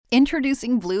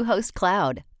Introducing Bluehost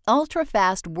Cloud,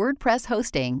 ultra-fast WordPress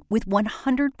hosting with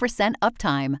 100%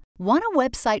 uptime. Want a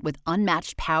website with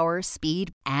unmatched power,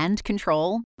 speed, and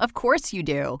control? Of course you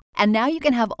do. And now you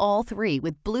can have all three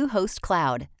with Bluehost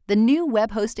Cloud, the new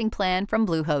web hosting plan from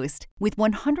Bluehost. With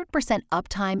 100%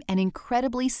 uptime and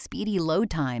incredibly speedy load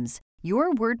times,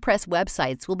 your WordPress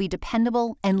websites will be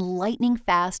dependable and lightning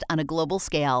fast on a global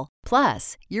scale.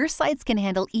 Plus, your sites can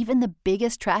handle even the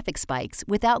biggest traffic spikes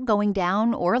without going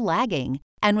down or lagging.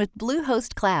 And with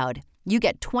Bluehost Cloud, you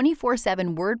get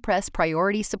 24/7 WordPress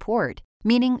priority support,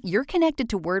 meaning you're connected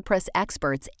to WordPress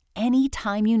experts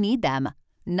anytime you need them.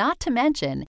 Not to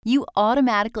mention, you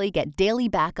automatically get daily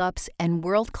backups and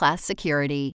world-class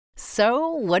security. So,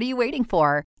 what are you waiting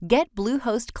for? Get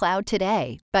Bluehost Cloud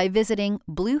today by visiting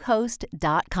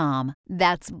Bluehost.com.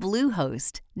 That's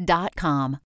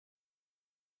Bluehost.com.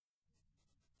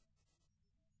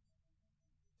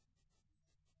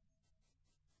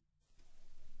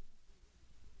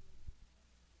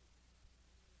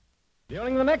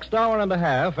 During the next hour and a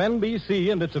half,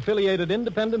 NBC and its affiliated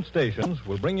independent stations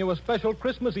will bring you a special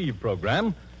Christmas Eve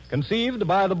program conceived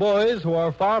by the boys who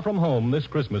are far from home this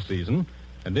Christmas season,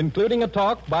 and including a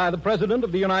talk by the President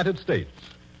of the United States.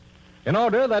 In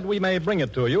order that we may bring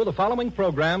it to you, the following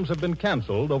programs have been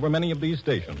canceled over many of these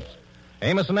stations.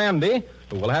 Amos and Andy,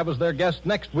 who will have as their guest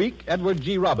next week Edward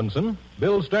G. Robinson,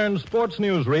 Bill Stern's Sports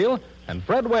Newsreel, and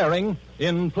Fred Waring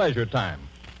in Pleasure Time.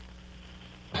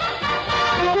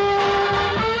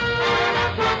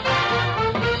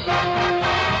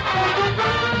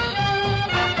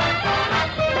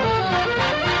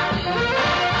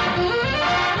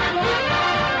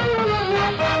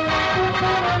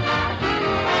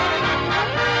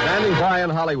 In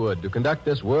Hollywood to conduct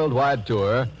this worldwide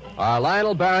tour are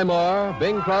Lionel Barrymore,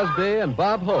 Bing Crosby, and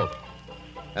Bob Hope.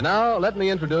 And now let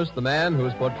me introduce the man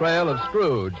whose portrayal of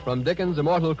Scrooge from Dickens'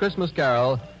 immortal Christmas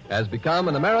Carol has become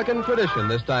an American tradition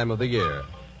this time of the year.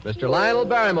 Mr. Lionel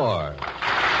Barrymore.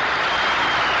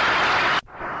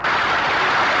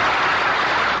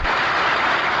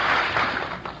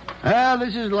 Well,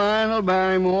 this is Lionel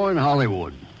Barrymore in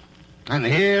Hollywood. And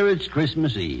here it's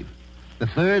Christmas Eve, the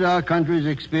third our country's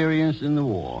experienced in the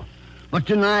war. But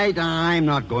tonight, I'm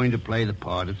not going to play the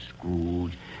part of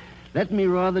Scrooge. Let me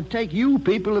rather take you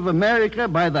people of America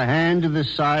by the hand to the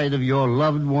side of your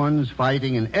loved ones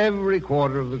fighting in every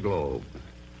quarter of the globe.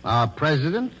 Our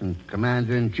president and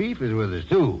commander-in-chief is with us,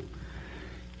 too.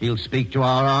 He'll speak to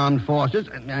our armed forces,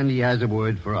 and he has a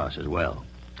word for us as well.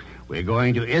 We're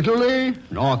going to Italy,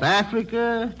 North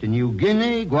Africa, to New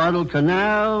Guinea,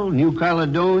 Guadalcanal, New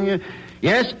Caledonia.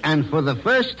 Yes, and for the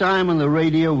first time on the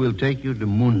radio, we'll take you to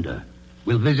Munda.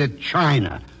 We'll visit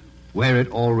China, where it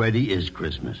already is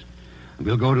Christmas.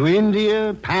 We'll go to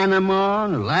India, Panama,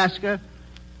 and Alaska,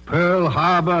 Pearl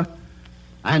Harbor,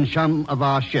 and some of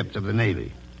our ships of the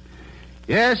Navy.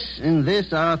 Yes, in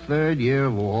this, our third year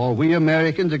of war, we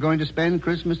Americans are going to spend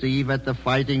Christmas Eve at the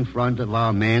fighting front of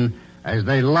our men as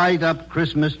they light up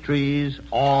Christmas trees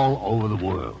all over the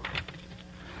world.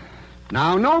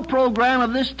 Now, no program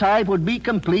of this type would be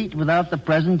complete without the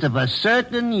presence of a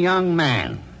certain young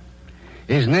man.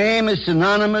 His name is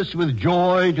synonymous with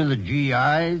joy to the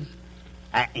GIs.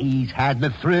 He's had the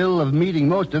thrill of meeting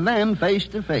most of them face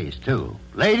to face, too.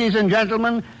 Ladies and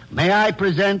gentlemen, may I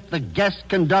present the guest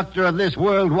conductor of this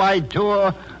worldwide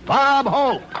tour, Bob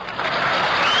Hope.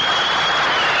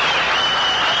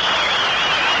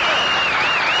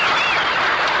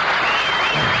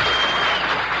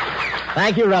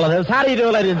 Thank you, relatives. How do you do,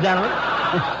 ladies and gentlemen?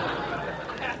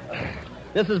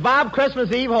 This is Bob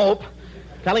Christmas Eve Hope,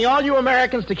 telling all you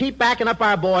Americans to keep backing up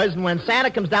our boys, and when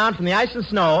Santa comes down from the ice and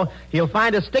snow, he'll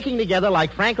find us sticking together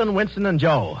like Franklin, Winston, and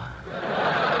Joe.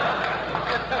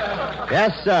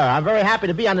 Yes, sir. I'm very happy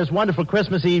to be on this wonderful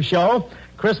Christmas Eve show.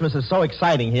 Christmas is so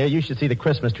exciting here. You should see the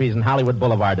Christmas trees in Hollywood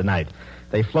Boulevard tonight.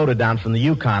 They floated down from the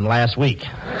Yukon last week.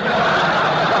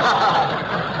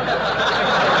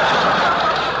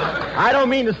 I don't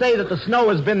mean to say that the snow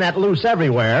has been that loose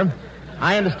everywhere.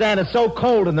 I understand it's so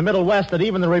cold in the Middle West that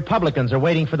even the Republicans are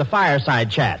waiting for the fireside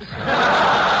chats.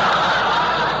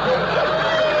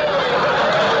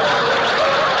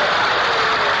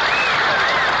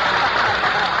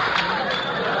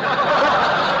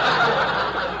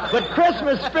 But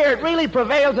Christmas spirit really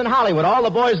prevails in Hollywood. All the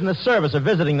boys in the service are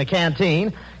visiting the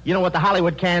canteen. You know what the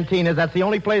Hollywood canteen is? That's the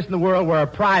only place in the world where a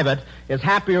private is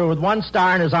happier with 1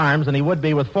 star in his arms than he would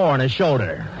be with 4 on his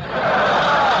shoulder.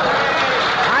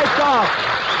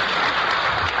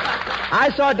 I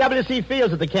saw W.C.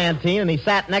 Fields at the canteen, and he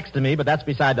sat next to me, but that's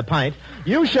beside the pint.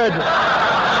 You should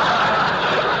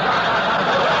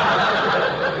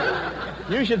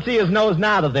You should see his nose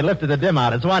now that they lifted the dim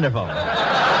out. It's wonderful.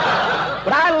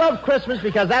 But I love Christmas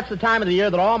because that's the time of the year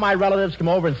that all my relatives come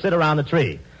over and sit around the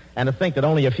tree. And to think that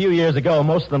only a few years ago,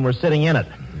 most of them were sitting in it.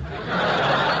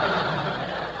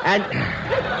 And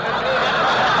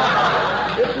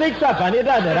it sneaks up on you,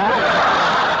 doesn't it, huh?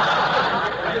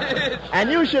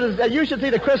 And you should see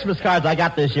the Christmas cards I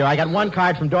got this year. I got one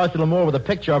card from Dorothy Lamour with a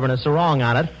picture of her and a sarong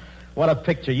on it. What a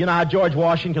picture. You know how George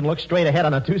Washington looks straight ahead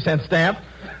on a 2-cent stamp?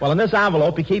 Well, in this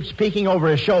envelope, he keeps peeking over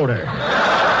his shoulder.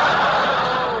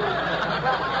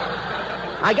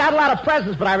 I got a lot of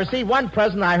presents, but I received one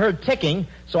present I heard ticking,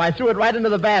 so I threw it right into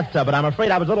the bathtub, but I'm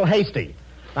afraid I was a little hasty.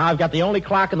 Now I've got the only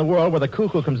clock in the world where the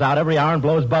cuckoo comes out every hour and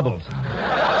blows bubbles.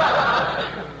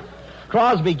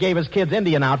 Crosby gave his kids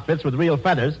Indian outfits with real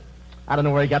feathers. I don't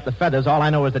know where he got the feathers. All I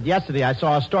know is that yesterday I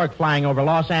saw a stork flying over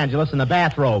Los Angeles in a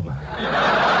bathrobe.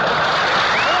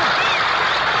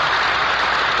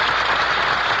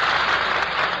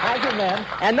 Thank you, men.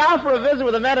 And now for a visit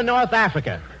with the men in North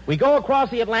Africa. We go across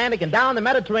the Atlantic and down the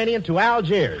Mediterranean to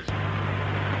Algiers.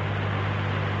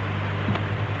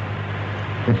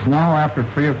 It's now after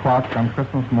 3 o'clock on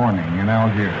Christmas morning in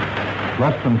Algiers.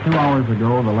 Less than 2 hours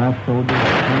ago, the last soldier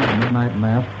attended the midnight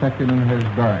mass, checked in his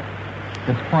barracks.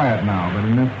 It's quiet now, but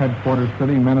in this headquarters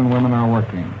city, men and women are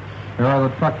working. There are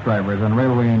the truck drivers and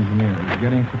railway engineers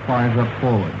getting supplies up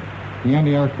forward, the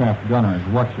anti-aircraft gunners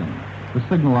watching, the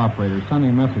signal operators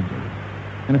sending messages.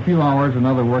 In a few hours,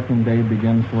 another working day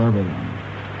begins for everyone.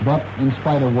 But in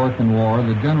spite of work and war,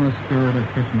 the generous spirit of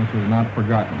Christmas is not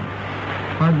forgotten.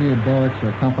 Hardly a barracks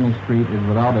or company street is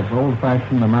without its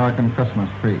old-fashioned American Christmas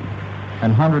tree,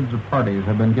 and hundreds of parties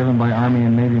have been given by Army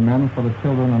and Navy men for the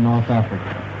children of North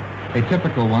Africa. A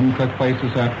typical one took place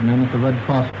this afternoon at the Red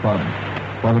Cross Club,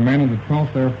 where the men of the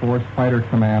 12th Air Force Fighter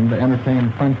Command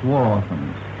entertained French war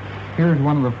orphans. Here's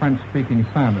one of the French-speaking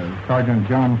Santas, Sergeant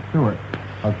John Stewart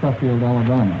of Sheffield,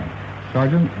 Alabama.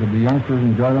 Sergeant, did the youngsters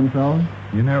enjoy themselves?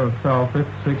 You never saw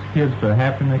 56 kids so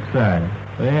happy and excited.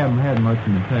 They haven't had much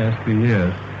in the past few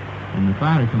years, and the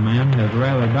Fighter Command has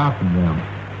rather adopted them.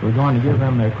 We're going to give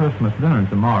them their Christmas dinner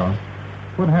tomorrow.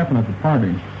 What happened at the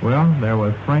party? Well, there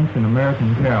was French and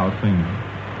American carol singing,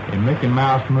 a Mickey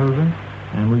Mouse movie,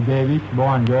 and we gave each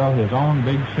boy and girl his own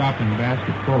big shopping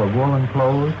basket full of woolen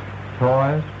clothes,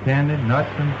 toys, candy,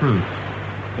 nuts, and fruit.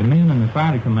 The men in the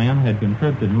Fighter Command had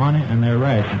contributed money and their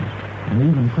rations, and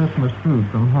even Christmas food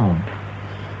from home.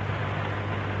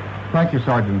 Thank you,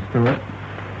 Sergeant Stewart.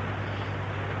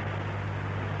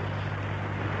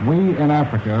 We in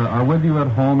Africa are with you at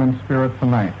home in spirit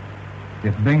tonight.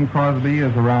 If Bing Crosby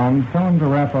is around, tell him to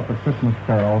wrap up a Christmas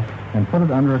carol and put it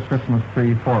under a Christmas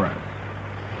tree for us.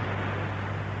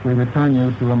 We return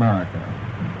you to America.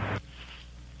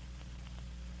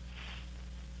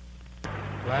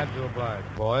 Glad to oblige,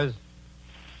 boys.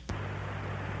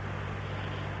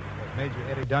 Major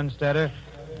Eddie Dunstetter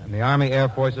and the Army Air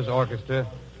Forces Orchestra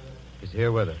is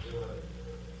here with us.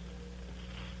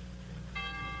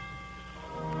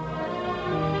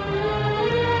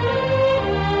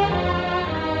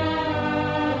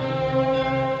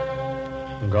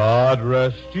 God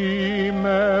rest ye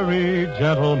merry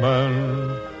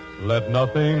gentlemen, let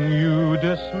nothing you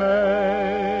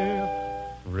dismay.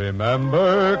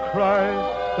 Remember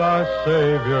Christ our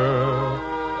Savior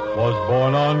was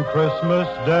born on Christmas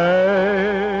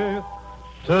Day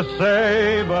to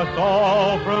save us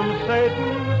all from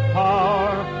Satan's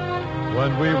power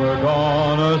when we were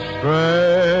gone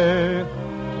astray.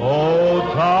 Oh,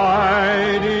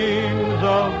 tidings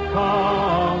of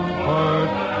comfort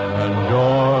and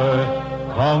joy,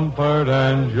 comfort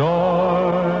and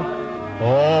joy.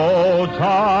 Oh,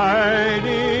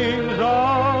 tidings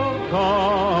of comfort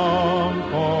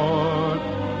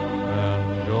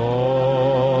and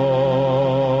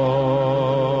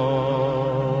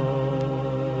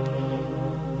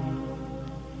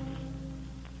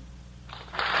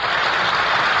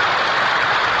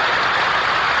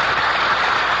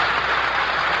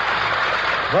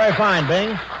Very fine,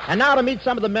 Bing. And now to meet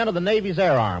some of the men of the Navy's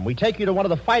Air Arm. We take you to one of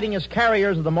the fightingest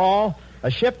carriers of them all, a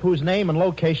ship whose name and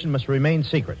location must remain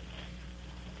secret.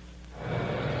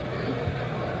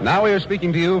 Now we are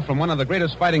speaking to you from one of the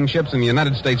greatest fighting ships in the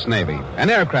United States Navy, an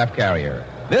aircraft carrier.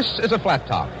 This is a flat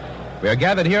top. We are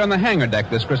gathered here on the hangar deck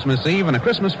this Christmas Eve, and a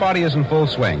Christmas party is in full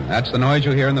swing. That's the noise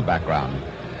you hear in the background.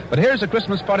 But here's a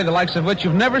Christmas party the likes of which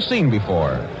you've never seen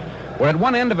before. We're at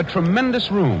one end of a tremendous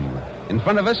room. In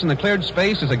front of us in the cleared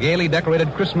space is a gaily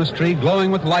decorated Christmas tree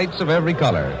glowing with lights of every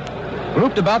color.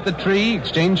 Grouped about the tree,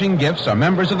 exchanging gifts, are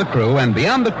members of the crew, and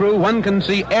beyond the crew, one can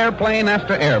see airplane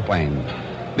after airplane.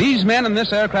 These men in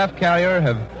this aircraft carrier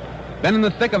have Been in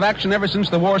the thick of action ever since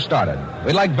the war started.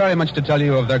 We'd like very much to tell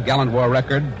you of their gallant war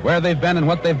record, where they've been and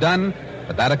what they've done,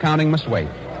 but that accounting must wait.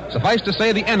 Suffice to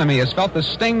say, the enemy has felt the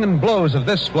sting and blows of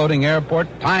this floating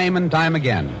airport time and time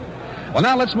again. Well,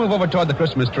 now let's move over toward the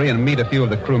Christmas tree and meet a few of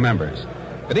the crew members.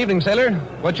 Good evening, sailor.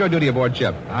 What's your duty aboard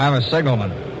ship? I'm a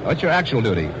signalman. What's your actual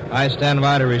duty? I stand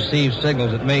by to receive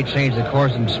signals that may change the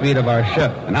course and speed of our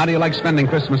ship. And how do you like spending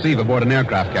Christmas Eve aboard an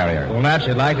aircraft carrier? Well,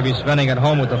 naturally, I'd like to be spending it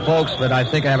home with the folks, but I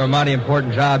think I have a mighty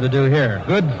important job to do here.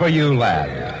 Good for you,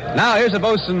 lad. Now, here's a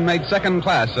bosun mate second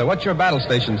class. What's your battle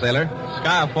station, sailor?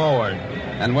 Sky forward.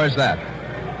 And where's that?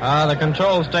 The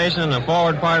control station in the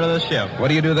forward part of the ship. What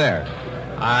do you do there?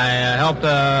 I help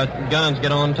the guns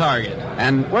get on target.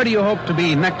 And where do you hope to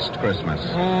be next Christmas?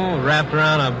 Wrapped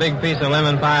around a big piece of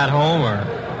lemon pie at home or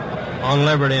on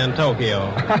Liberty in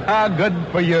Tokyo. Good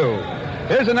for you.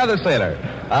 Here's another sailor.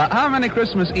 How many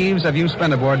Christmas Eves have you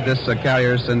spent aboard this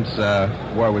carrier since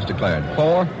war was declared?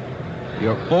 4.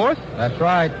 Your 4th? That's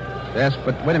right. Yes,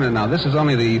 but wait a minute now. This is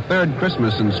only the 3rd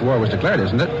Christmas since war was declared,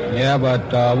 isn't it? Yeah,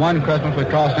 but one Christmas we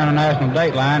crossed the international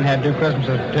date line, had 2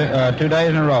 Christmases 2 days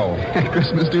in a row.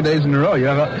 Christmas 2 days in a row.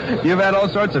 You've had all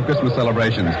sorts of Christmas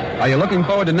celebrations. Are you looking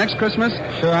forward to next Christmas?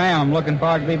 Sure I am. I'm looking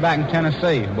forward to be back in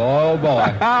Tennessee. Boy, oh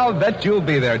boy. I'll bet you'll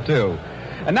be there, too.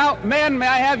 And now, men, may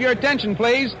I have your attention,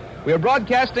 please? We are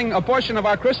broadcasting a portion of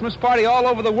our Christmas party all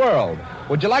over the world.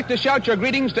 Would you like to shout your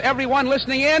greetings to everyone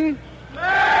listening in?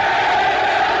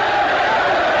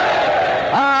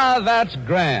 Ah, that's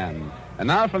grand. And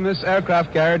now from this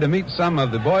aircraft carrier to meet some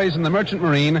of the boys in the Merchant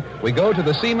Marine, we go to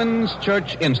the Seamen's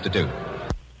Church Institute.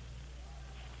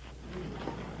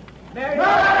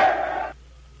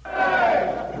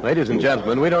 Ladies and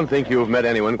gentlemen, we don't think you've met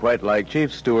anyone quite like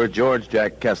Chief Steward George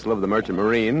Jack Kessel of the Merchant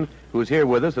Marine, who's here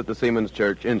with us at the Seamen's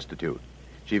Church Institute.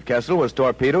 Chief Kessel was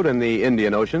torpedoed in the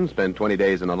Indian Ocean, spent 20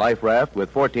 days in a life raft with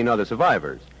 14 other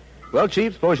survivors. Well,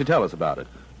 Chief, suppose you tell us about it.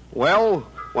 Well,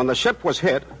 when the ship was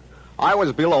hit, I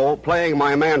was below playing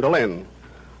my mandolin.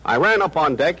 I ran up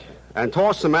on deck and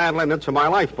tossed the mandolin into my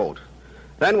lifeboat.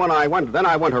 Then I went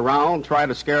around, tried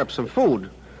to scare up some food.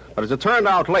 But as it turned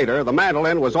out later, the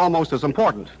mandolin was almost as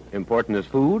important. Important as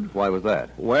food? Why was that?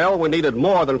 Well, we needed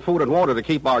more than food and water to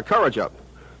keep our courage up.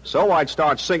 So I'd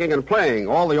start singing and playing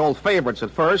all the old favorites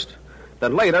at first.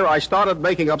 Then later, I started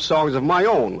making up songs of my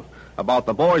own about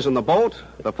the boys in the boat,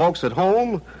 the folks at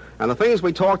home, and the things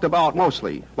we talked about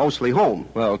mostly home.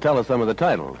 Well, tell us some of the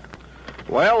titles.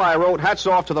 Well, I wrote Hats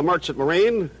Off to the Merchant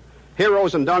Marine,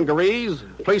 Heroes in Dungarees,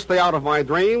 Please Stay Out of My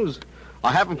Dreams,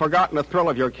 I Haven't Forgotten the Thrill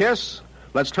of Your Kiss,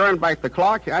 Let's Turn Back the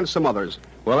Clock, and some others.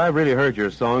 Well, I've really heard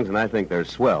your songs, and I think they're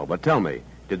swell. But tell me,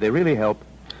 did they really help?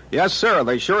 Yes, sir,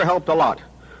 they sure helped a lot.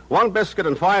 1 biscuit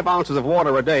and 5 ounces of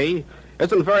water a day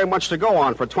isn't very much to go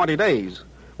on for 20 days.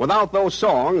 Without those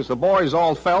songs, the boys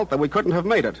all felt that we couldn't have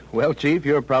made it. Well, Chief,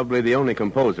 you're probably the only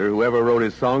composer who ever wrote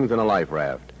his songs in a life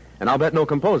raft. And I'll bet no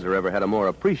composer ever had a more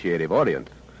appreciative audience.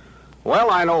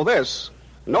 Well, I know this.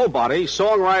 Nobody,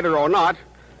 songwriter or not,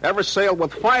 ever sailed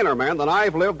with finer men than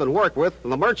I've lived and worked with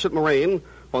in the Merchant Marine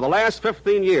for the last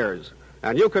 15 years.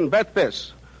 And you can bet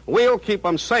this. We'll keep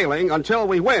them sailing until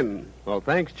we win. Well,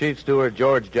 thanks, Chief Steward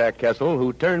George Jack Kessel,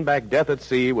 who turned back death at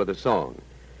sea with a song.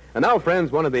 And now,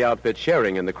 friends, one of the outfits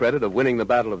sharing in the credit of winning the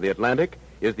Battle of the Atlantic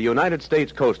is the United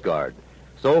States Coast Guard.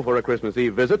 So, for a Christmas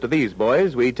Eve visit to these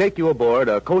boys, we take you aboard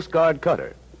a Coast Guard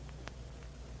cutter.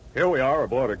 Here we are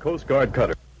aboard a Coast Guard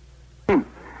cutter.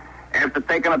 After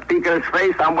taking a peek at his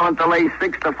face, I'm willing to lay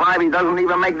 6-5 he doesn't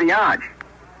even make the arch.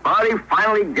 But he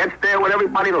finally gets there with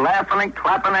everybody laughing and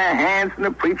clapping their hands, and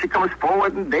the preacher comes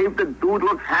forward, and Dave the Dude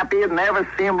looks happy and never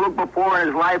seen him look before in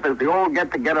his life as they all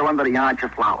get together under the arch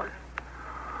of flowers.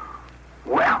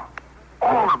 Well,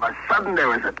 all of a sudden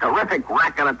there is a terrific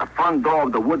racket at the front door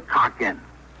of the Woodcock Inn.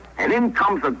 And in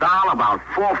comes a doll about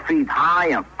 4 feet high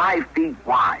and 5 feet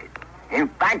wide. In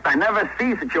fact, I never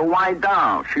see such a wide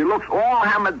doll. She looks all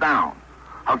hammered down.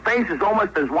 Her face is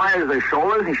almost as wide as her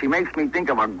shoulders, and she makes me think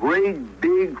of a great,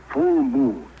 big, full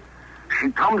moon.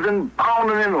 She comes in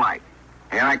bounding in like,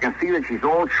 and I can see that she's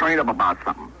all trained up about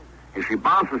something. As she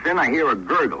bounces in, I hear a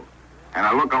gurgle. And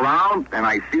I look around, and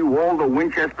I see Walter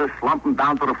Winchester slumping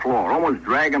down to the floor, almost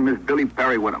dragging Miss Billy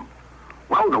Perry with him.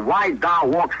 Well, the white doll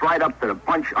walks right up to the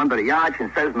bunch under the arch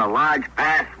and says in a large,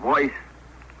 bass voice,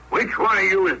 "Which one of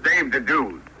you is Dave the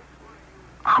Dude?"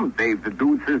 "I'm Dave the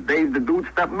Dude," says Dave the Dude,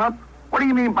 stepping up. "What do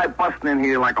you mean by busting in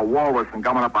here like a walrus and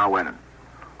gumming up our wedding?"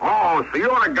 "Oh, so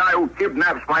you're the guy who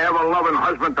kidnaps my ever-loving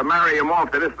husband to marry him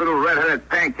off to this little red-headed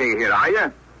pancake here, are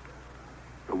you?"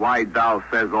 The white doll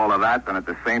says all of that, and at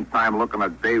the same time looking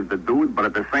at Dave the Dude, but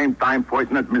at the same time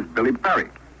pointing at Miss Billy Perry.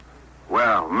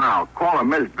 Well, now, calling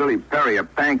Miss Billy Perry a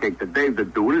pancake to Dave the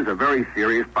Dude is a very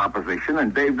serious proposition,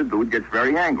 and Dave the Dude gets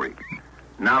very angry.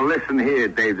 Now, listen here,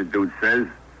 Dave the Dude says.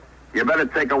 You better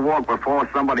take a walk before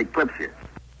somebody clips you.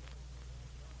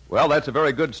 Well, that's a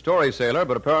very good story, sailor,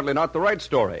 but apparently not the right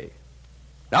story.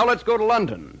 Now let's go to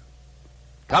London.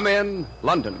 Come in,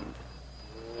 London.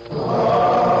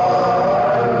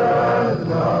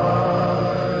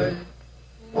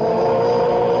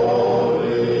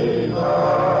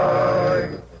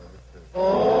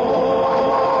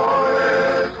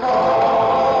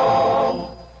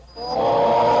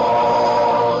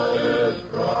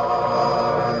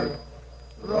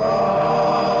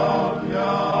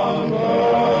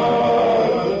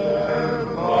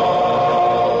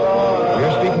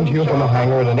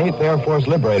 Air Force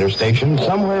Liberator Station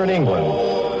somewhere in England.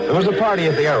 There was a party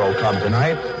at the Aero Club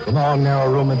tonight. The long,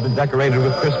 narrow room had been decorated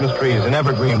with Christmas trees and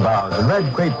evergreen boughs and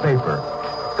red crepe paper.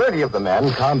 30 of the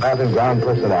men, combat and ground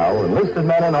personnel, enlisted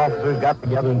men and officers got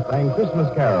together and sang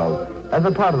Christmas carols as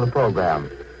a part of the program.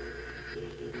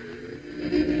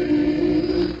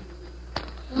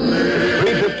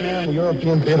 3:15 in the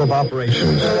European Theater of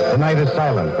Operations. The night is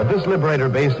silent, but this Liberator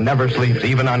base never sleeps,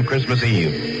 even on Christmas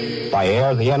Eve. By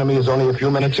air, the enemy is only a few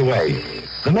minutes away.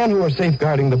 The men who are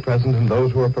safeguarding the present and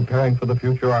those who are preparing for the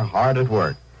future are hard at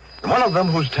work. And one of them,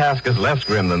 whose task is less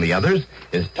grim than the others,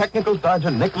 is Technical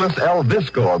Sergeant Nicholas L.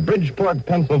 Visco of Bridgeport,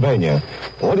 Pennsylvania.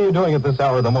 What are you doing at this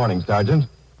hour of the morning, Sergeant?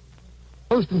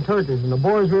 Roasting turkeys, and the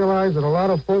boys realize that a lot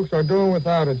of folks are doing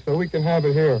without it, so we can have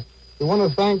it here. We want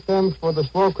to thank them for the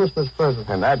small Christmas present.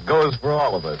 And that goes for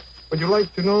all of us. Would you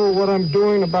like to know what I'm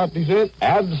doing about dessert?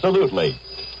 Absolutely.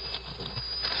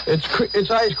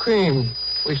 It's ice cream.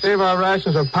 We save our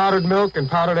rations of powdered milk and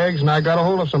powdered eggs, and I got a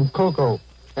hold of some cocoa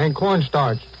and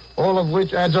cornstarch, all of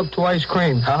which adds up to ice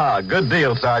cream. Good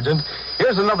deal, Sergeant.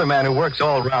 Here's another man who works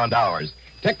all round hours.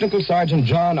 Technical Sergeant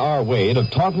John R. Wade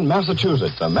of Taunton,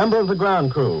 Massachusetts, a member of the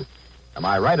ground crew. Am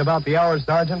I right about the hours,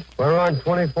 Sergeant? We're on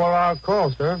 24-hour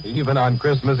call, sir. Even on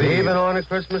Christmas Eve? Even on a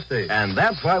Christmas Eve. And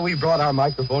that's why we brought our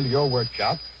microphone to your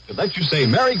workshop, to let you say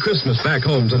Merry Christmas back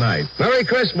home tonight. Merry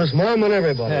Christmas, Mom, and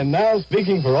everybody. And now,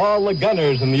 speaking for all the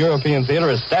gunners in the European Theater,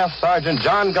 is Staff Sergeant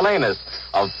John Galanis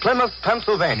of Plymouth,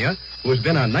 Pennsylvania, who has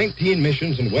been on 19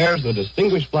 missions and wears the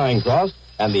Distinguished Flying Cross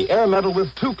and the Air Medal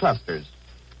with 2 clusters.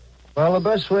 Well, the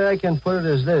best way I can put it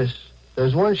is this.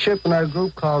 There's one ship in our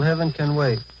group called Heaven Can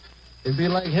Wait. It'd be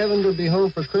like heaven to be home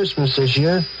for Christmas this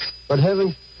year, but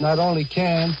heaven not only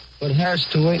can, but has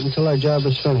to wait until our job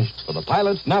is finished. For the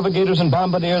pilots, navigators, and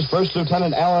bombardiers, First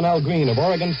Lieutenant Alan L. Green of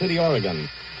Oregon City, Oregon.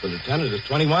 The lieutenant is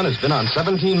 21, has been on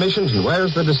 17 missions, and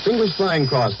wears the Distinguished Flying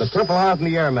Cross, the Purple Heart, and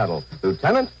the Air Medal.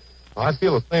 Lieutenant? Well, I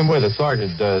feel the same way the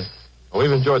sergeant does. Well,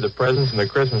 we've enjoyed the presents and the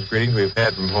Christmas greetings we've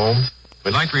had from home.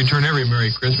 We'd like to return every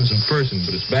Merry Christmas in person,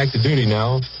 but it's back to duty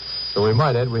now. So we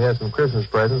might add we had some Christmas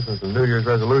presents and some New Year's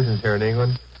resolutions here in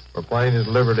England. We're planning to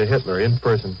deliver to Hitler in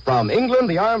person. From England,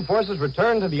 the armed forces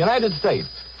return to the United States.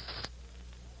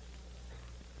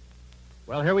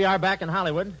 Well, here we are back in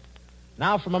Hollywood.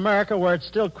 Now from America, where it's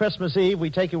still Christmas Eve, we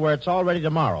take you where it's already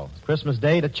tomorrow. Christmas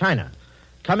Day to China.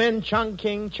 Come in,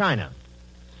 Chongqing, China.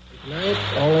 Tonight,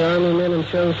 all the army men in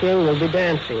Chongqing will be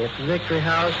dancing at the Victory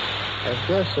House as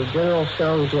guests of General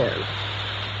Song Jian.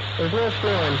 There's no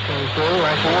snow in Chongqing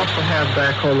like we used to have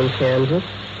back home in Kansas,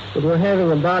 but we're having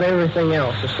about everything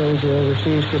else a soldier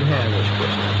overseas could have this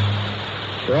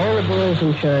Christmas. For all the boys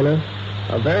in China,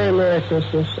 a very Merry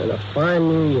Christmas and a fine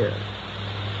New Year.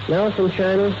 Now from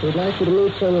China, we'd like you to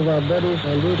meet some of our buddies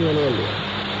on duty in India.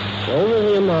 Over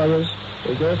the Himalayas,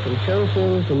 we go from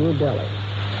Chongqing to New Delhi.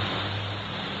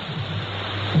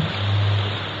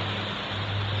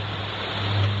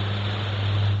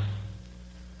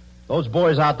 Those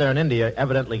boys out there in India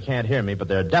evidently can't hear me, but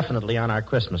they're definitely on our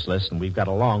Christmas list, and we've got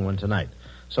a long one tonight.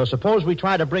 So suppose we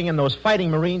try to bring in those fighting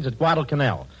Marines at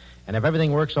Guadalcanal. And if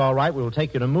everything works all right, we will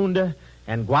take you to Munda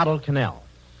and Guadalcanal.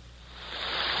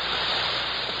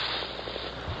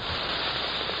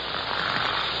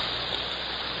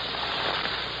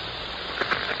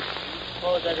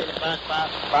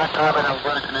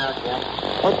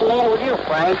 What's the matter with you,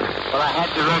 Frank? Well, I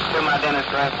had to rush through my dinner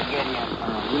so I could get here.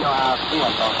 You know how I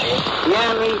feel, don't you?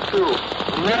 Yeah, me too.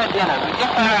 We had a dinner. We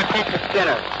just had our Texas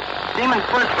dinner. Seaman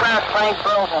First Class Frank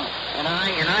Burleson. And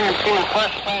I am Seaman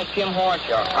First Class Jim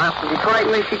Horshaw. I'm from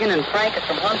Detroit, Michigan, and Frank is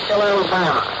from Huntsville,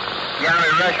 Alabama. Yeah, we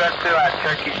rushed right through our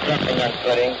turkey stuffing and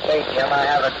pudding. Say, Jim, I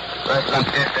have it rushed like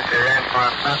this that we ran for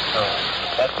a festival.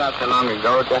 That's not so long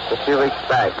ago, just a few weeks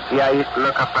back. See, I used to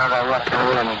look up out of that rusty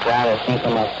hole in the ground and think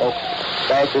of my folks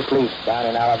fast asleep down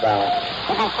in Alabama.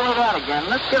 We can say that again.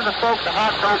 Let's give the folks a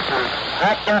hot toast and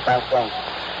crack up, I think.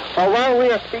 Well, while we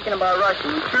are speaking about Russia,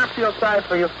 we sure feel sorry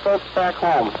for your folks back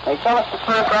home. They tell us we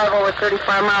can't drive over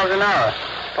 35 miles an hour,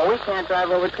 but we can't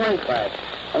drive over 25.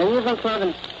 And when you've been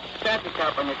driving traffic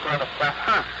cop on your sort of stuff,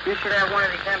 you should have one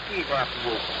of these MPs after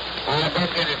you.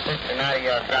 Don't get a picture now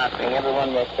you're dropping.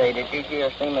 Everyone will say, did you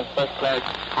hear Siemens first class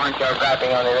corncob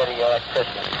dropping on the radio at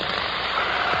Christmas?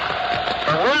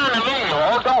 But we're on the radio.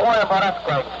 Oh, don't worry about us,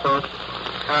 folks.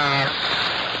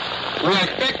 We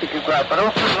expected you, but don't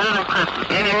put it on Christmas.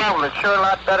 Any level, it's sure a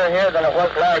lot better here than it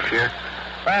was last year.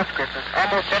 Last Christmas,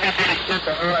 almost everybody spent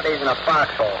the holidays in a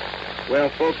foxhole. Well,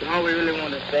 folks, all we really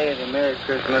want to say is a Merry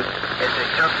Christmas. It's a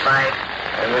tough fight,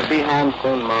 and we'll be home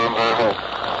soon, Mom, I hope.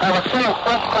 I was sitting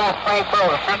first class Frank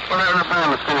Rowe, Central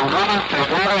Alabama, saying greetings to his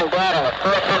mother and dad and the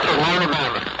first sister in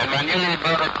Alabama, and my new little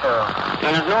brother, Pearl.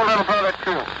 And his new little brother,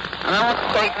 too. And I want to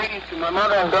say greetings to my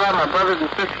mother and dad, my brothers and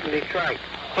sisters in Detroit.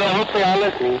 Hey, hopefully I'm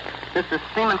listening. This is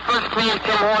Seaman First Class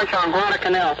Tim Walsh on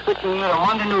Guadalcanal, switching you to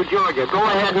London, New Georgia. Go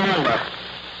ahead, remember.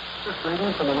 This is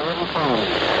reading from the Northern Phone.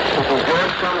 This is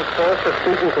George Thomas Forster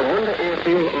speaking from Winter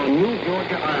Airfield on New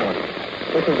Georgia Island.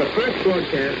 This is the first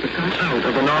broadcast to come out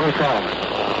of the Northern Phone.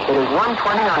 It is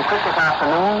 1:20 on Christmas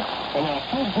afternoon, and there are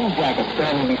two blue jackets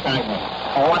standing beside me.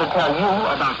 I want to tell you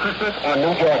about Christmas on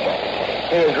New Georgia.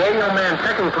 Here is Radio Man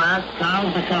Second Class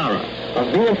Charles Becerra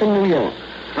of Beaverton, New York.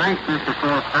 Thanks, Mr.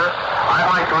 Forster. I'd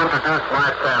like to introduce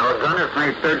my pal, Gunner's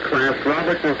Mate Third Class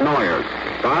Robert Noyers.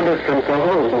 Bob is from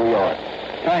Cahul, New York.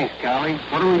 Thanks, Charlie.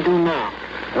 What do we do now?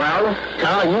 Well,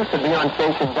 Charlie used to be on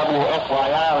station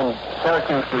WFYR in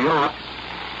Syracuse, New York.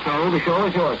 So the show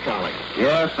is yours, Charlie.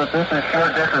 Yes, but this is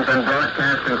sure different than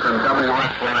broadcasting from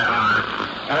WFYR.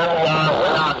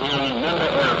 We're out here in Winter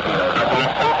Airfield at the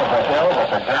top of the hill that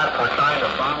the Japs were trying to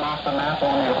bomb off the map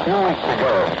only a few weeks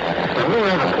ago. And we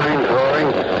have a planes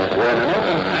roaring. We're in an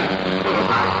open space. As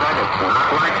I said, it's not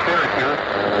like Syracuse.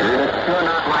 It's sure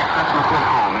not like Christmas at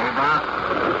home, eh, Doc?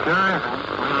 It sure isn't.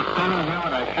 We're standing here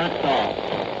with our shirts off.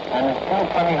 And it's still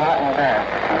pretty hot and damp.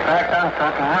 In fact, I'm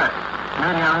soaking wet.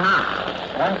 Maybe I'm not.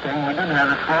 One thing, we didn't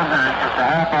have a slow back just a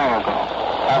half hour ago.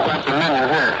 I've got the menu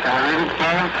here. Shall I read it,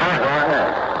 Sam? Sure, go ahead.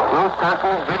 Roast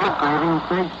turkey, bigger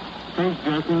gravy, steak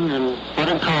dressing, and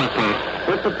buttered cornflakes.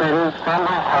 With the potatoes,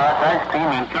 crumbled sauce, ice cream,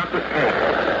 and chocolate cake.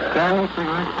 Candy,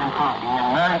 cigarettes, and coffee,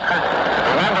 and Merry Christmas.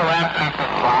 Remember last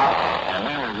Christmas, Bob? And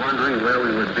we were wondering where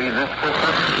we would be this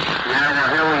Christmas. Yeah, well,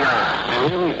 here we are. And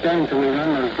here we stand till we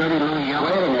run those dirty little yellow.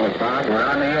 Wait a minute, Bob. We're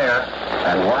on the air.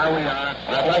 And while we are,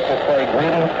 I'd like to say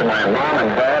greetings to my mom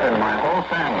and dad and my whole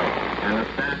family, and the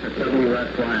staff at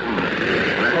WFYR.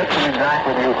 I hope to be back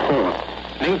with you soon.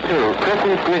 Me too.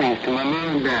 Christmas greetings to my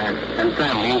mom and dad and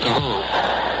family in Cahul.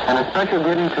 And a special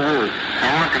greeting to Ruth. I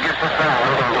want to get this out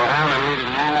and go home and read it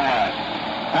all night.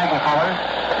 Thank you, fellas.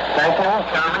 Thank you,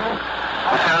 Charlie,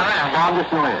 Sarah, and Bob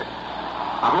Desnoyers.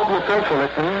 I hope you're faithful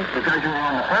listening because you're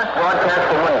on the first broadcast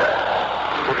of winter.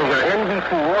 This is your NBC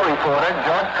war reporter,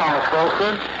 George Thomas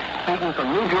Forster, speaking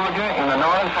from New Georgia in the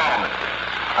Northern Phone.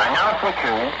 I now switch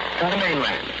you to the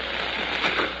mainland.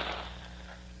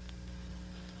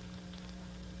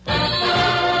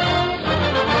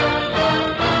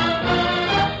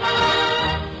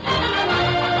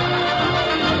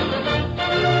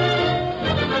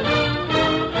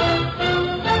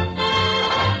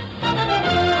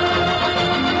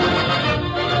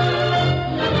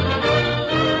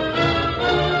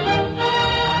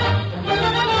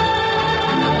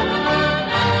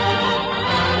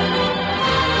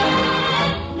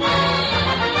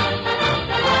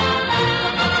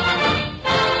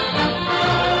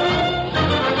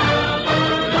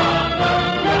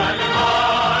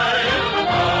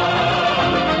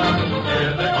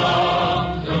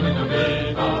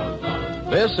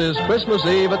 This is Christmas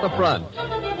Eve at the Front,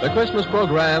 the Christmas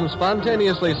program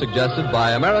spontaneously suggested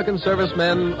by American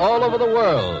servicemen all over the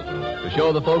world to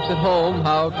show the folks at home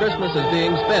how Christmas is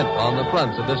being spent on the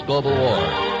fronts of this global war.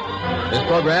 This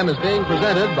program is being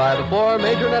presented by the 4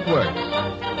 major networks.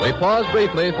 We pause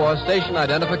briefly for station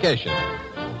identification.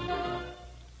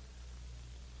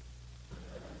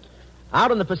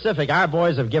 Out in the Pacific, our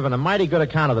boys have given a mighty good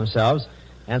account of themselves,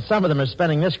 and some of them are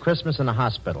spending this Christmas in the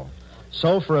hospital.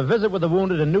 So, for a visit with the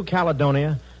wounded in New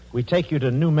Caledonia, we take you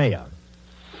to Noumea.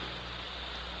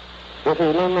 This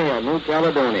is Noumea, New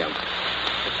Caledonia.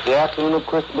 It's the afternoon of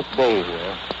Christmas Day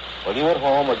here, while you at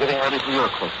home are getting ready for your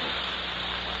Christmas.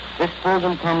 This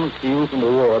program comes to you from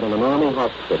the ward in an army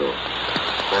hospital.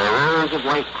 There are rows of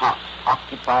white cots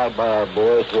occupied by our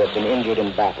boys who have been injured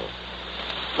in battle.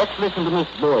 Let's listen to Miss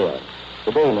Boyer,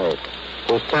 the day nurse,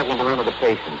 who's talking to one of the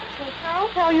patients. Hey, Carl,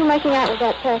 how are you making out with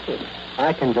that turkey?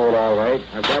 I can do it all right.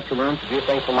 I've got to learn to do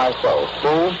things for myself.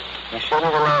 Food, You showed me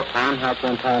the last time how to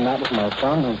untie a knot with my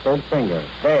thumb and third finger.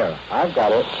 There, I've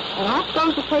got it. Well, our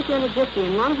thumbs will take you in a jiffy,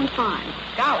 and none of them fine.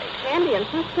 Golly, Sandy and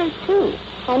first take two.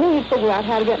 I knew you'd figure out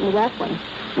how to get into that one.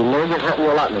 You know you've helped me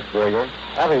a lot, Miss Berger.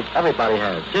 Everybody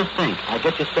has. Just think, I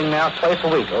get you singing out twice a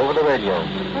week over the radio.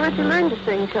 Where'd you learn to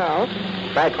sing, Charles?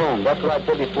 Back home. That's what I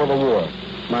did before the war.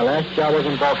 My last job was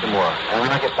in Baltimore. And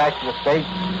when I get back to the States,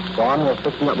 go on with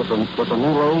fixing up with a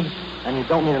new leg, and you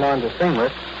don't need an arm to sing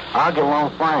with, I'll get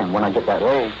along fine when I get that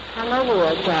leg. I love the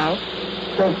word, Charles.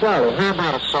 So, Charlie, how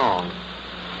about a song?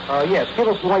 Yes, give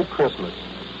us White Christmas.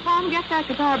 Tom, get that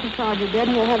guitar beside your bed,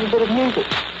 and you'll have a bit of music.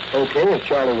 Okay, if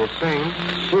Charlie will sing.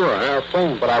 Sure, I'll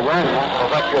sing, but I won't. I'll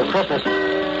let you a Christmas.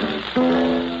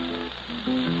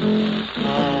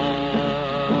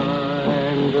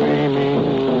 I'm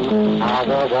dreaming of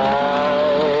a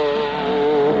white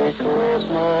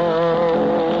Christmas,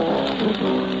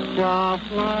 just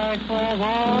like the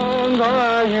ones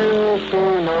I used to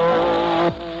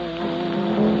know,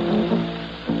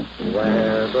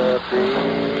 where the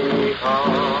peacock.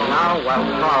 Now, while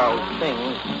Charles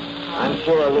sings, I'm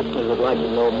sure our listeners would like to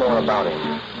know more about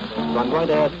him. So I'm going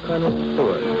to ask Colonel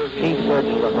Stewart, chief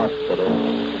surgeon of the hospital,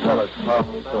 to tell us how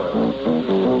he story.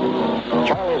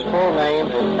 Charlie's full name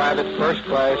is Private First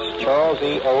Class Charles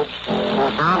E. Oates, who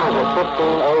found at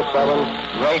 1507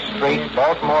 Grace Street,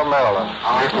 Baltimore, Maryland.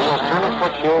 He was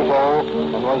 26 years old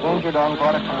and was injured on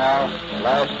Guadalcanal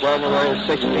last January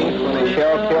 16th when a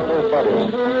shell killed his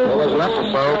buddies. It was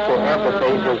necessary to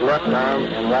amputate his left arm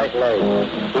and right leg.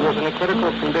 He was in a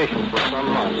critical condition for some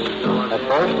months. At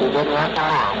first, he didn't have to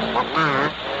arm, but now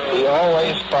he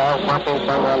always thought something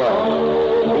somewhere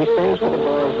else. He sings for the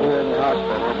boys here in the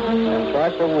hospital, and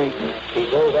twice a week he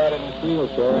goes out in his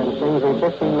wheelchair and sings a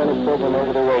 15-minute program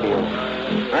over the radio.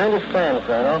 I understand,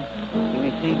 Colonel. He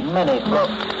received many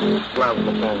gloves of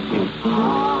transfusion.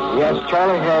 Yes,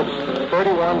 Charlie had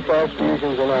 31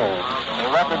 transfusions in all.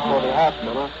 A record for the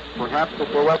hospital, perhaps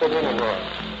it's a record anywhere.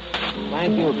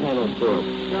 Thank you, Colonel Stewart.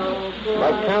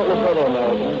 Like countless other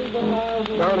Americans,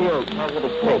 Charlie Oates has what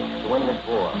it takes to win this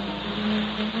war.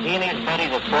 He and his buddies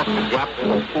have fought the Japs for 2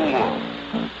 years.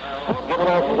 Give it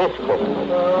out this Christmas.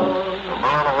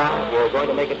 Tomorrow around, we are going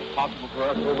to make it possible for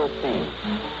us to oversee.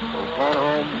 We'll turn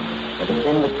home and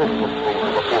begin the Christmas tree for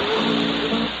the country.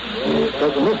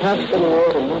 Does Miss Hospital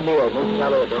Ward and New Neal, Miss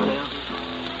Caledonia?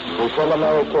 We send a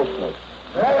Merry Christmas.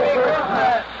 Merry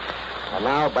Christmas! And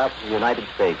now back to the United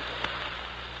States.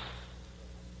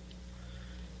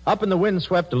 Up in the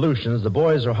windswept Aleutians, the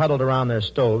boys are huddled around their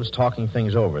stoves talking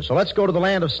things over. So let's go to the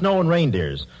land of snow and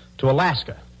reindeers, to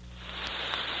Alaska.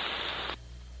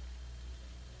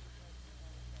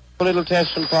 A little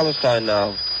test from Palestine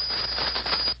now.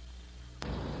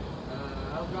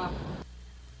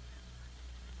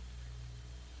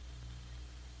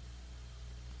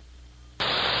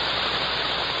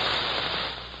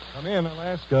 Come in,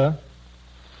 Alaska.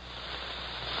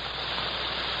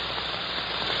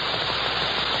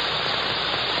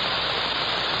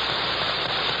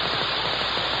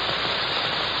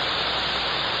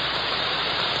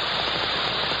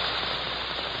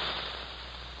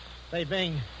 Say,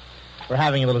 Bing, we're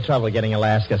having a little trouble getting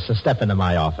Alaska, so step into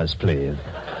my office, please.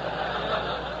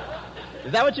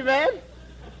 Is that what you meant?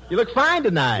 You look fine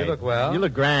tonight. You look well. You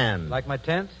look grand. Like my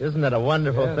tent? Isn't that a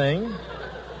wonderful thing?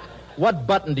 What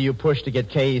button do you push to get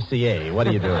KECA? What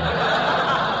are you doing?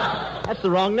 That's the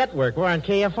wrong network. We're on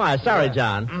KFI. Sorry,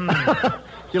 John.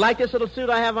 Do you like this little suit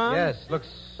I have on? Yes, looks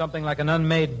something like an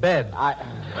unmade bed.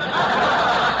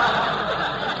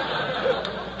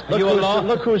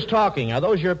 Look who's talking. Are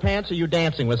those your pants or are you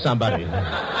dancing with somebody?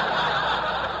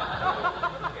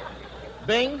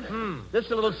 Bing, this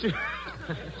is a little suit.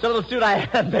 It's a little suit I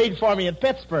had made for me in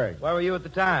Pittsburgh. Where were you at the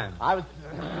time? I was...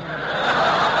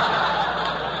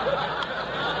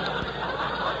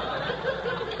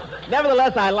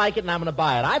 Nevertheless, I like it and I'm going to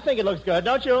buy it. I think it looks good,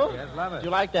 don't you? Yes, love it. Do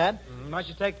you like that? Why don't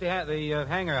you take the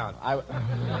hanger out?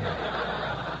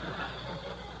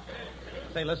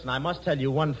 Say, listen, I must tell you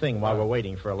one thing while we're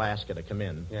waiting for Alaska to come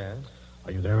in. Yes?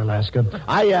 Are you there, Alaska?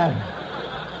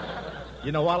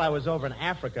 You know, while I was over in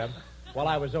Africa,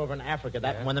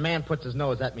 that when the man puts his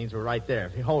nose, that means we're right there.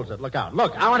 If he holds it, look out.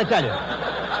 Look, I want to tell you.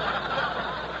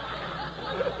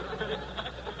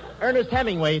 Ernest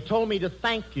Hemingway told me to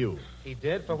thank you. He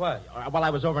did? For what? While I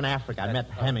was over in Africa, I met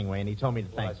Hemingway, and he told me to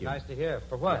thank you. Nice to hear.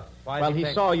 For what? Why Well, he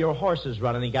saw your horses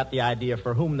run, and he got the idea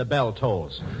for whom the bell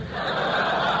tolls.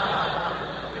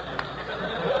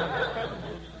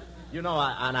 You know,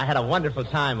 I had a wonderful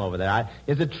time over there.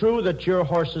 Is it true that your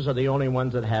horses are the only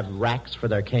ones that have racks for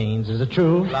their canes? Is it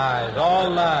true? Lies, all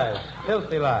lies.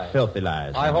 Filthy lies. Filthy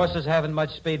lies. My horses haven't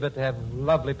much speed, but they have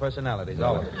lovely personalities,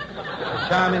 all of them. They're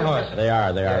charming horses. They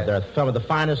are. They're some of the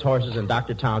finest horses in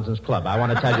Dr. Townsend's club. I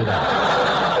want to tell you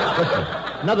that. Listen,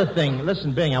 another thing.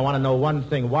 Listen, Bing, I want to know one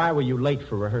thing. Why were you late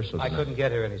for rehearsal tonight? I couldn't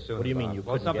get here any sooner. What do you mean you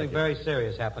couldn't Well, something get here? very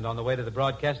serious happened on the way to the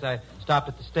broadcast. I stopped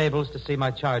at the stables to see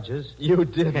my charges. You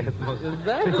did. Is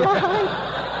that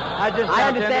right? I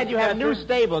understand you have new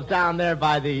stables down there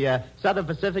by the Southern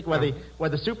Pacific where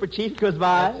the Super Chief goes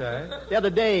by. That's right. The other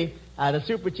day, the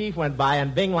Super Chief went by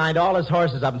and Bing lined all his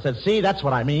horses up and said, "See, that's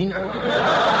what I mean."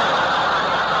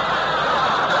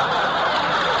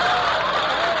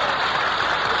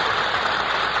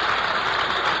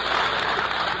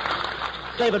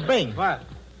 Say, but Bing. What?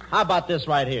 How about this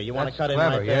right here? You want to cut in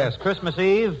Clever, right there? yes. Christmas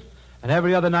Eve, and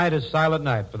every other night is silent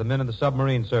night for the men in the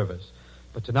submarine service.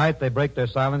 But tonight they break their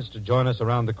silence to join us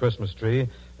around the Christmas tree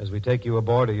as we take you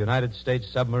aboard a United States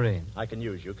submarine. I can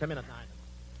use you. Come in at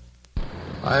 9.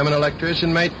 I am an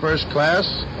electrician mate first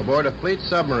class aboard a fleet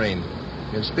submarine.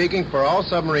 In speaking for all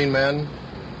submarine men,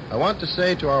 I want to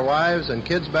say to our wives and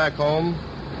kids back home,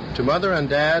 to Mother and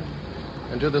Dad,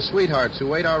 and to the sweethearts who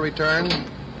wait our return,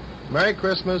 Merry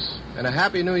Christmas and a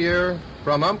Happy New Year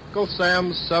from Uncle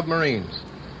Sam's Submarines.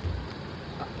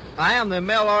 I am the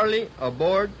mail orderly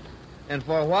aboard, and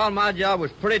for a while my job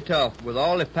was pretty tough with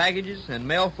all the packages and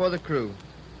mail for the crew.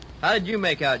 How did you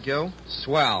make out, Joe?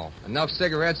 Swell. Enough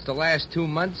cigarettes to last 2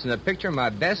 months and a picture of my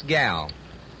best gal.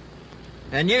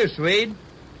 And you, Swede?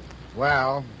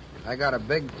 Well, I got a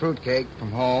big fruitcake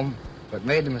from home, but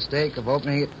made the mistake of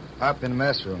opening it up in the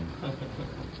mess room.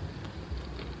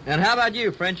 And how about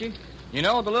you, Frenchie? You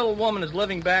know, the little woman is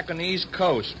living back on the East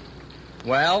Coast.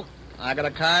 Well, I got a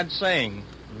card saying,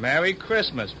 Merry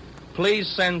Christmas. Please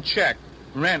send check.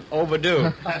 Rent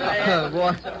overdue.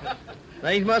 Boy,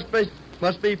 things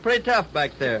must be pretty tough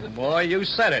back there. Boy, you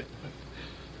said it.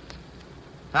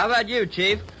 How about you,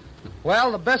 Chief?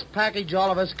 Well, the best package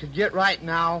all of us could get right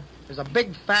now is a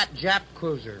big, fat Jap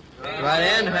cruiser.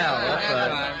 Right in hell, that's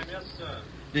right. Yes, sir.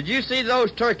 Did you see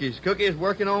those turkeys Cookie is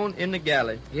working on in the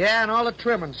galley? Yeah, and all the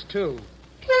trimmings, too.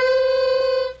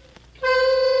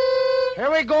 Here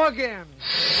we go again.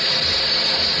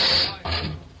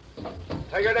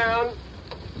 Take her down.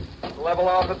 Level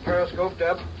off at periscope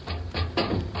depth.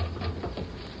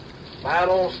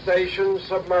 Battle station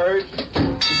submerged.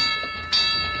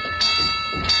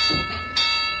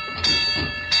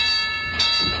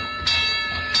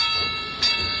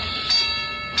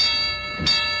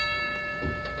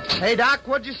 Hey, Doc,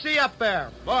 what'd you see up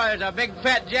there? Boy, there's a big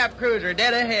fat Jap cruiser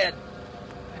dead ahead.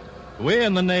 We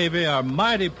in the Navy are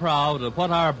mighty proud of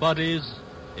what our buddies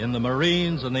in the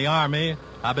Marines and the Army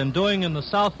have been doing in the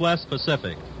Southwest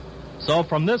Pacific. So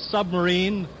from this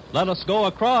submarine, let us go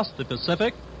across the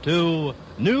Pacific to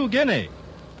New Guinea.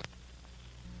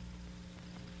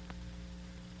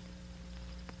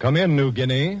 Come in, New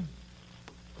Guinea.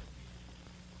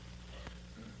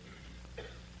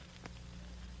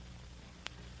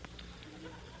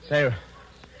 Say,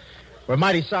 we're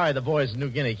mighty sorry the boys in New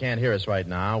Guinea can't hear us right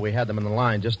now. We had them on the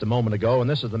line just a moment ago, and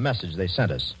this is the message they sent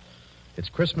us. It's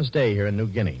Christmas Day here in New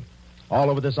Guinea. All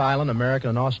over this island, American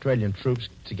and Australian troops,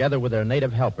 together with their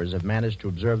native helpers, have managed to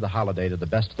observe the holiday to the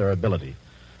best of their ability.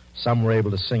 Some were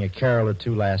able to sing a carol or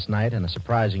two last night, and a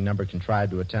surprising number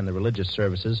contrived to attend the religious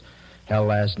services held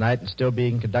last night and still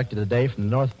being conducted today from the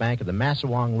north bank of the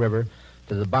Massawong River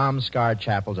to the bomb-scarred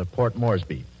chapels of Port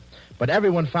Moresby. But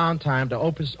everyone found time to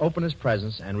open his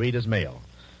presents and read his mail.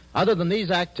 Other than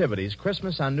these activities,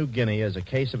 Christmas on New Guinea is a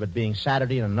case of it being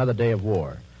Saturday and another day of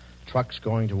war. Trucks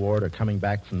going toward or coming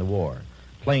back from the war.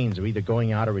 Planes are either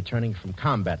going out or returning from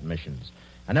combat missions.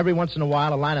 And every once in a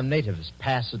while, a line of natives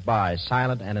passes by,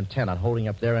 silent and intent on holding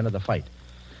up their end of the fight.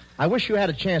 I wish you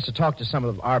had a chance to talk to some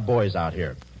of our boys out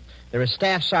here. There is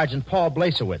Staff Sergeant Paul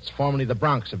Blasewitz, formerly the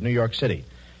Bronx of New York City,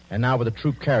 and now with the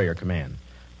Troop Carrier Command.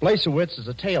 Blasewitz is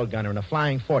a tail gunner in a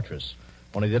flying fortress.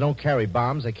 Only they don't carry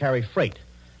bombs, they carry freight.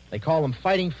 They call them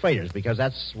fighting freighters because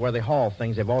that's where they haul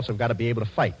things they've also got to be able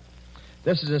to fight.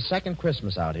 This is his second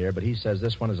Christmas out here, but he says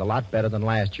this one is a lot better than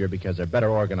last year because they're better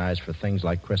organized for things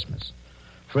like Christmas.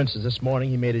 For instance, this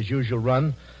morning he made his usual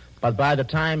run, but by the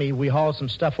time we hauled some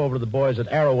stuff over to the boys at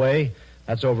Arroway,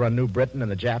 that's over on New Britain,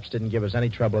 and the Japs didn't give us any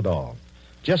trouble at all.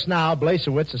 Just now,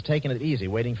 Blasewitz is taking it easy,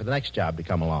 waiting for the next job to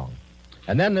come along.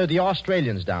 And then there are the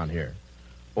Australians down here.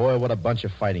 Boy, what a bunch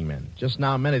of fighting men. Just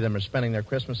now, many of them are spending their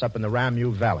Christmas up in the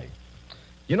Ramu Valley.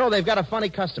 You know, they've got a funny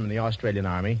custom in the Australian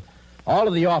Army. All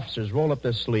of the officers roll up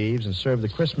their sleeves and serve the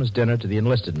Christmas dinner to the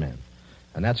enlisted men.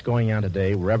 And that's going on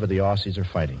today wherever the Aussies are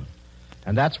fighting.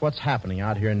 And that's what's happening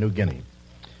out here in New Guinea.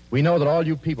 We know that all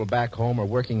you people back home are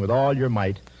working with all your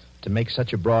might to make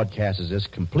such a broadcast as this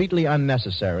completely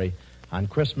unnecessary on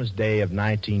Christmas Day of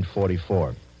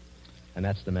 1944. And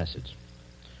that's the message.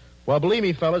 Well, believe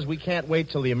me, fellas, we can't wait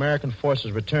till the American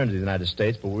forces return to the United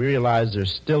States, but we realize there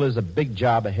still is a big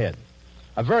job ahead.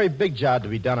 A very big job to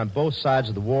be done on both sides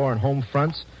of the war and home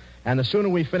fronts, and the sooner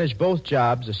we finish both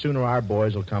jobs, the sooner our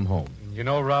boys will come home. You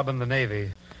know, Robin, the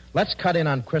Navy. Let's cut in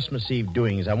on Christmas Eve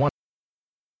doings. I want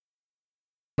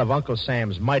one of Uncle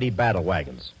Sam's mighty battle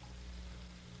wagons.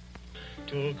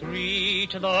 To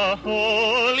greet the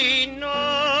holy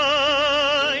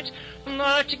night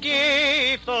that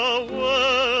gave the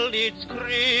world its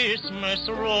Christmas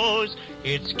rose,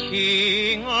 its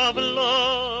King of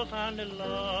love and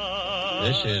light.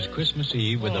 This is Christmas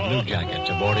Eve with the Blue Jackets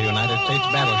aboard a United States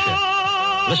battleship.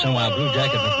 Listen while Blue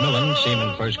Jacket McMillan,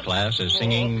 Seaman First Class, is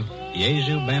singing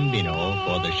Jesu Bambino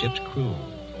for the ship's crew.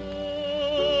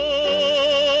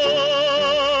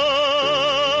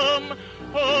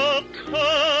 Oh,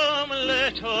 come,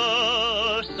 let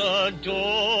us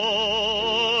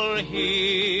adore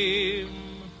him.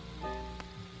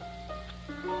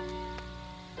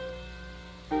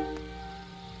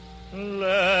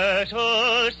 Let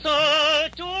us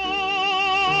adore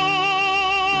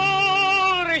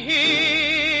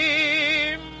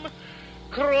him,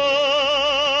 Christ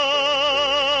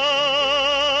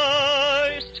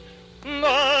the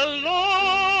Lord.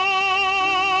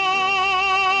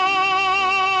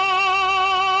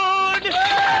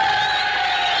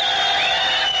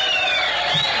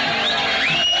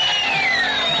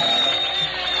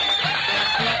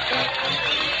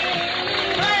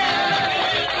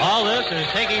 All this is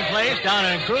taking place down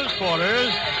in crew's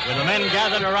quarters with the men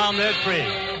gathered around their tree.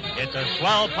 It's a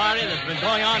swell party that's been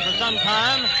going on for some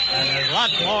time, and there's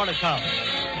lots more to come.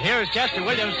 Here's Chester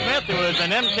William Smith, who has been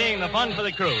emceeing the fun for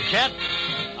the crew. Chet,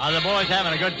 are the boys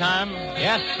having a good time?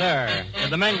 Yes, sir.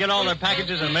 Did the men get all their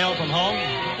packages and mail from home?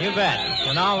 You bet.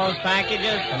 And all those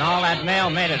packages and all that mail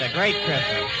made it a great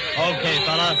Christmas. Okay,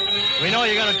 fella. We know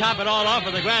you're going to top it all off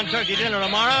with the grand turkey dinner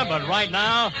tomorrow, but right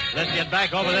now, let's get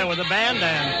back over there with the band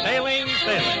and sailing,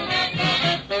 sailing.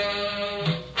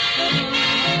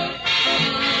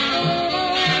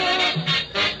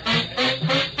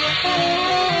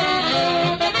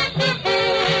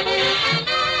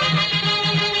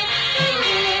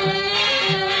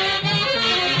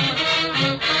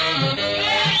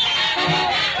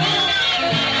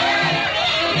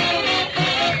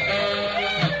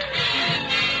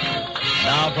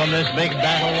 From this big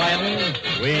battle wagon,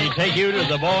 we take you to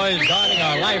the boys guarding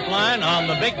our lifeline on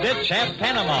the Big Ditch at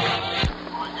Panama.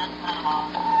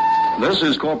 This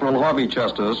is Corporal Harvey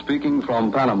Chester speaking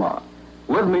from Panama.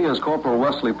 With me is Corporal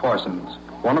Wesley Parsons,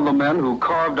 one of the men who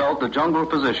carved out the jungle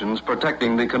positions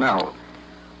protecting the canal.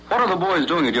 What are the boys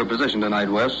doing at your position tonight,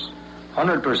 Wes?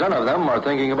 100% of them are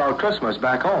thinking about Christmas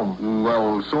back home.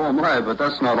 Well, so am I, but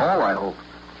that's not all, I hope.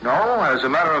 No, as a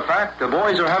matter of fact, the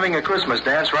boys are having a Christmas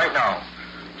dance right now.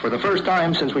 For the first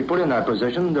time since we put in that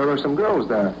position, there are some girls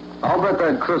there. I'll bet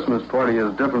that Christmas party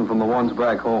is different from the ones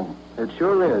back home. It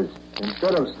sure is.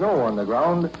 Instead of snow on the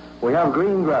ground, we have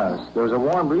green grass. There's a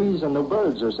warm breeze and the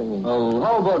birds are singing. Oh,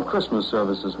 how about Christmas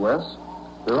services, Wes?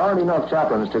 There aren't enough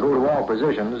chaplains to go to all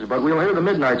positions, but we'll hear the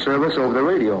midnight service over the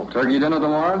radio. Turkey dinner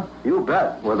tomorrow? You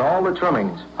bet, with all the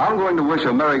trimmings. I'm going to wish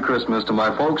a Merry Christmas to my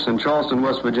folks in Charleston,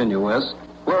 West Virginia, Wes.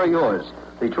 Where are yours?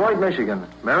 Detroit, Michigan.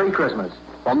 Merry Christmas.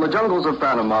 From the jungles of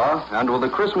Panama, and with a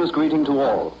Christmas greeting to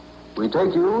all, we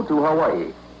take you to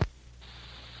Hawaii.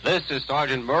 This is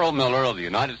Sergeant Merle Miller of the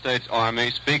United States Army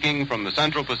speaking from the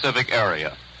Central Pacific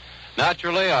area.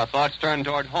 Naturally, our thoughts turn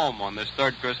toward home on this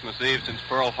third Christmas Eve since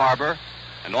Pearl Harbor,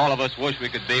 and all of us wish we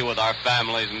could be with our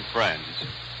families and friends.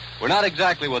 We're not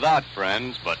exactly without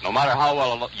friends, but no matter how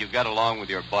well you get along with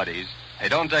your buddies, they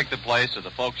don't take the place of the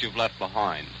folks you've left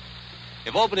behind.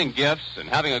 If opening gifts and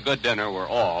having a good dinner were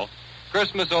all,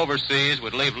 Christmas overseas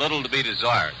would leave little to be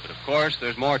desired, but of course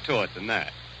there's more to it than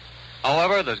that.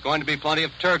 However, there's going to be plenty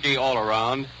of turkey all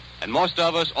around, and most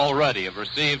of us already have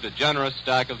received a generous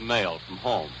stack of mail from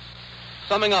home.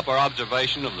 Summing up our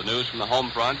observation of the news from the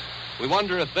home front, we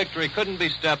wonder if victory couldn't be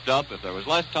stepped up if there was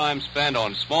less time spent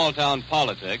on small-town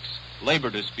politics, labor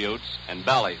disputes, and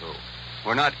ballyhoo.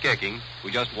 We're not kicking,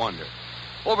 we just wonder.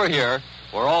 Over here,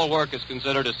 where all work is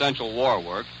considered essential war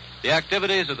work, the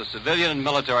activities of the civilian and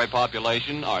military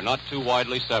population are not too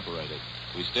widely separated.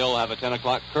 We still have a 10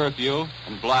 o'clock curfew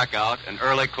and blackout and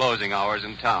early closing hours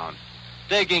in town.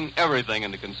 Taking everything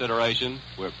into consideration,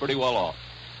 we're pretty well off.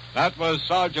 That was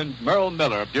Sergeant Merle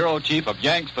Miller, Bureau Chief of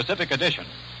Yanks Pacific Edition.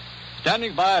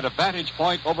 Standing by at a vantage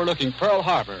point overlooking Pearl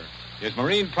Harbor is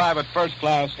Marine Private First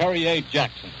Class Harry A.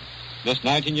 Jackson. This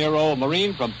 19-year-old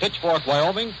Marine from Pitchfork,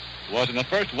 Wyoming, was in the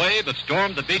first wave that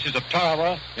stormed the beaches of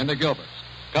Tarawa in the Gilberts.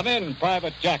 Come in,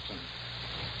 Private Jackson.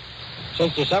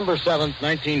 Since December 7th,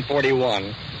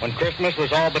 1941, when Christmas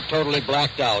was all but totally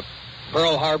blacked out,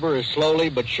 Pearl Harbor is slowly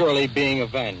but surely being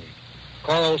avenged.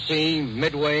 Coral Sea,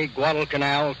 Midway,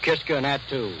 Guadalcanal, Kiska, and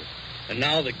Attu. And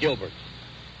now the Gilberts.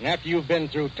 And after you've been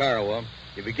through Tarawa,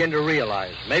 you begin to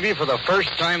realize, maybe for the first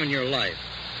time in your life,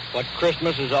 what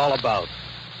Christmas is all about.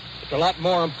 It's a lot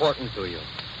more important to you.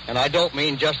 And I don't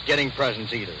mean just getting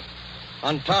presents either.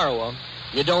 On Tarawa,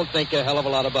 you don't think a hell of a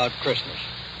lot about Christmas.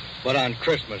 But on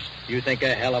Christmas, you think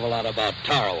a hell of a lot about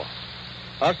Tarawa.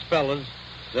 Us fellas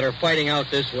that are fighting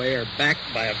out this way are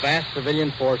backed by a vast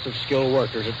civilian force of skilled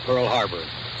workers at Pearl Harbor,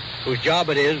 whose job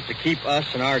it is to keep us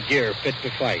and our gear fit to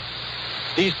fight.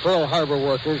 These Pearl Harbor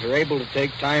workers are able to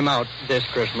take time out this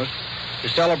Christmas to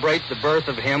celebrate the birth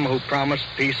of him who promised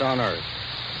peace on earth.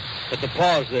 But the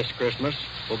pause this Christmas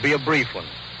will be a brief one,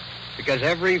 because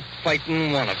every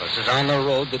fighting one of us is on the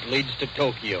road that leads to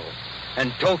Tokyo,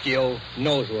 and Tokyo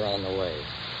knows we're on the way.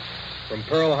 From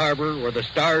Pearl Harbor, where the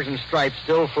stars and stripes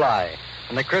still fly,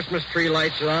 and the Christmas tree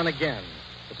lights are on again,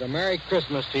 it's a Merry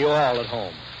Christmas to you all at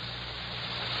home.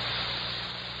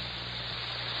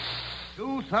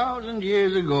 2,000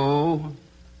 years ago,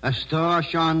 a star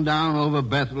shone down over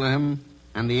Bethlehem,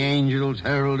 and the angels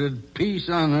heralded peace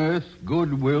on earth,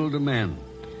 goodwill to men.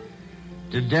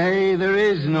 Today there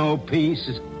is no peace,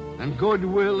 and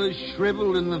goodwill is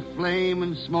shriveled in the flame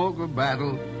and smoke of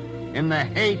battle, in the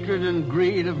hatred and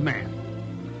greed of men.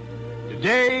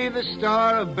 Today the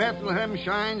star of Bethlehem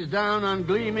shines down on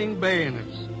gleaming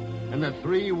bayonets, and the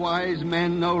three wise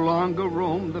men no longer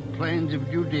roam the plains of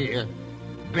Judea,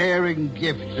 bearing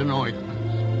gifts and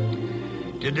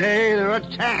ointments. Today there are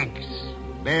tanks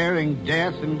bearing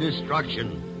death and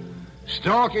destruction,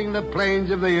 stalking the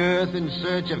plains of the earth in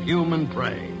search of human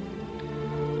prey.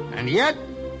 And yet,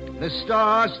 the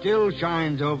star still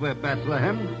shines over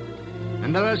Bethlehem,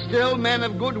 and there are still men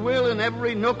of goodwill in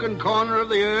every nook and corner of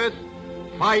the earth,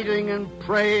 fighting and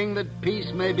praying that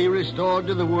peace may be restored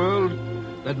to the world,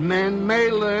 that men may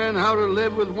learn how to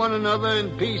live with one another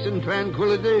in peace and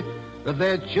tranquility, that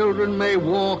their children may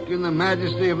walk in the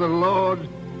majesty of the Lord,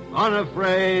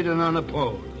 unafraid and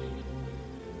unopposed.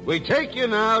 We take you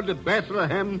now to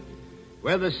Bethlehem,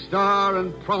 where the star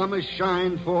and promise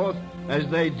shine forth as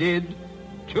they did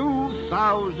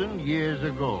 2,000 years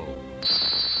ago.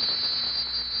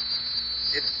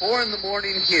 It's 4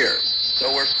 a.m. here,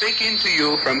 so we're speaking to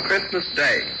you from Christmas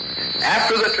Day,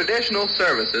 after the traditional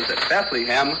services at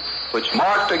Bethlehem, which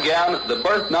marked again the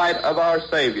birth night of our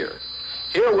Savior.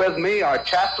 Here with me are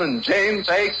Chaplain James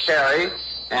A. Carey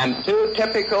and two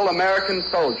typical American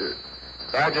soldiers,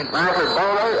 Sergeant Arthur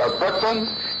Bowler of Brooklyn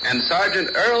and Sergeant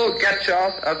Earl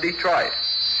Getchoff of Detroit.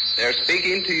 They're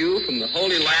speaking to you from the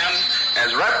Holy Land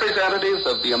as representatives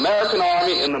of the American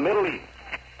Army in the Middle East.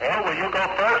 Earl, will you go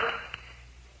first?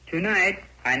 Tonight,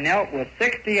 I knelt with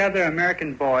 60 other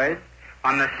American boys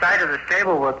on the site of the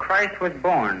stable where Christ was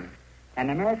born. An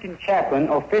American chaplain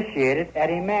officiated at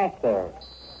a mass there.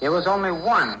 It was only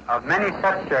one of many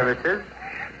such services,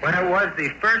 but it was the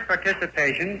first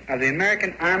participation of the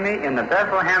American Army in the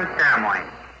Bethlehem ceremony.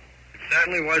 It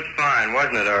certainly was fine,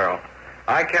 wasn't it, Earl?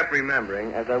 I kept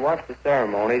remembering, as I watched the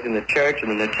ceremonies in the church of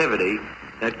the Nativity,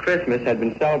 that Christmas had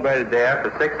been celebrated there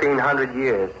for 1,600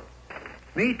 years.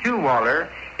 Me too, Walter.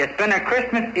 It's been a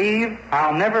Christmas Eve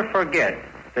I'll never forget.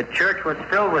 The church was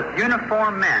filled with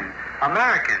uniformed men,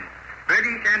 Americans,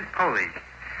 British and Polish.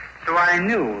 So I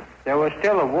knew there was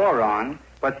still a war on,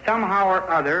 but somehow or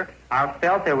other I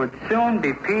felt there would soon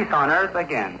be peace on earth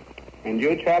again. And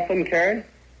you, Chaplain Carey?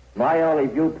 My only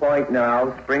viewpoint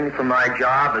now springs from my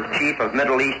job as Chief of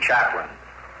Middle East Chaplain.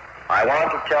 I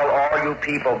want to tell all you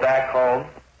people back home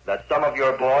that some of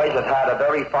your boys have had a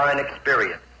very fine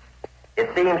experience.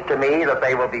 It seems to me that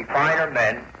they will be finer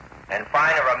men and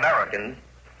finer Americans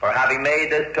for having made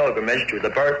this pilgrimage to the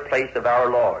birthplace of our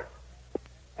Lord.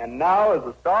 And now, as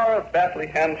the Star of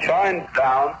Bethlehem shines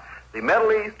down, the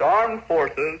Middle East Armed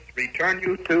Forces return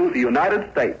you to the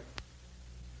United States.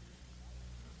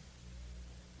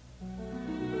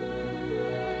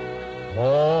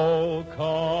 Oh,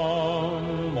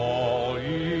 come, all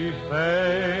ye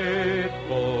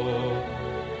faithful,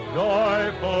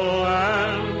 joyful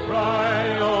and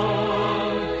triumphant.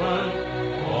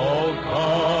 Oh,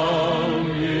 come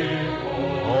ye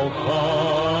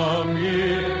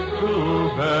to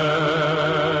Bethlehem.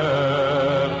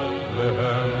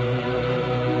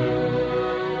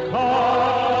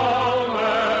 Come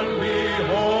and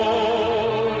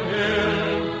behold him.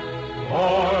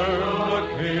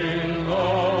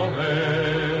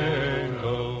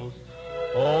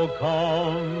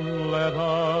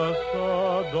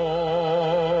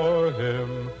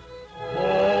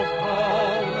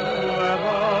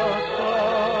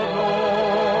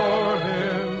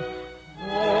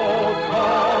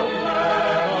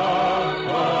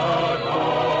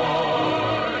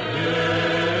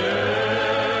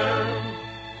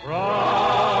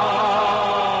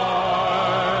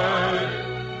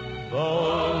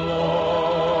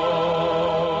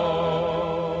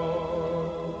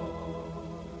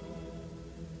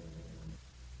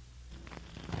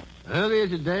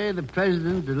 today, the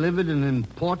President delivered an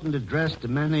important address to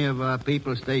many of our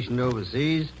people stationed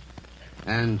overseas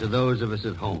and to those of us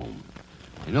at home.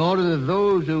 In order that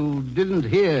those who didn't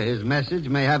hear his message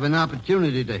may have an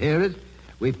opportunity to hear it,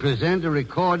 we present a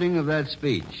recording of that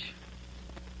speech.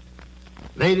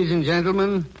 Ladies and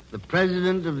gentlemen, the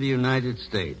President of the United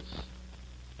States.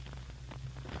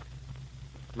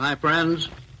 My friends,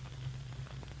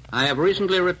 I have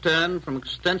recently returned from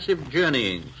extensive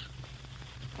journeyings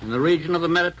in the region of the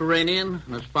Mediterranean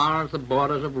and as far as the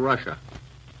borders of Russia.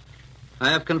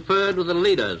 I have conferred with the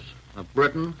leaders of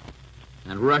Britain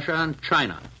and Russia and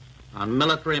China on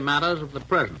military matters of the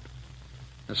present,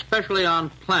 especially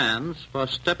on plans for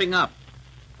stepping up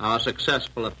our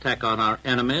successful attack on our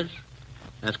enemies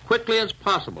as quickly as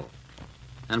possible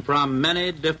and from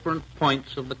many different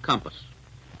points of the compass.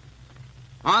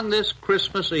 On this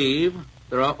Christmas Eve,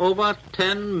 there are over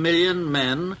 10 million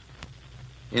men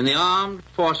in the armed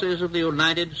forces of the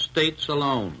United States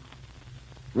alone.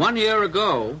 1 year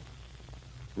ago,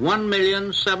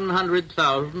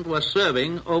 1,700,000 were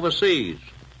serving overseas.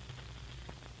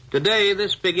 Today,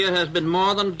 this figure has been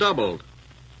more than doubled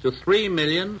to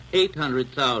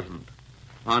 3,800,000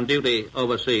 on duty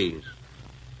overseas.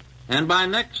 And by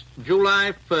next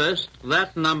July 1st,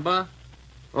 that number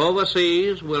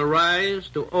overseas will rise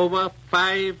to over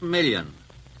 5 million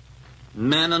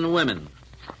men and women.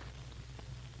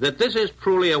 That this is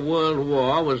truly a world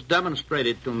war was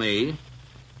demonstrated to me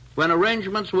when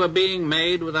arrangements were being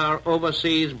made with our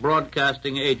overseas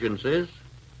broadcasting agencies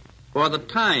for the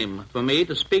time for me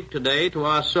to speak today to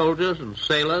our soldiers and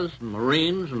sailors and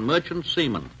Marines and merchant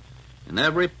seamen in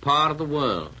every part of the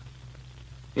world.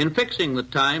 In fixing the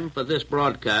time for this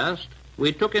broadcast,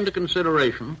 we took into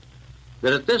consideration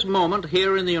that at this moment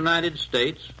here in the United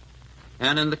States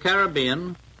and in the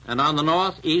Caribbean and on the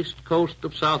northeast coast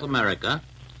of South America,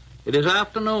 it is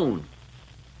afternoon.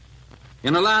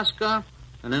 In Alaska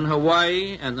and in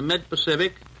Hawaii and the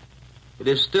mid-Pacific, it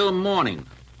is still morning.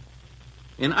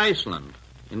 In Iceland,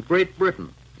 in Great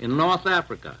Britain, in North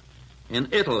Africa, in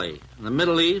Italy, in the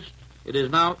Middle East, it is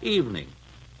now evening.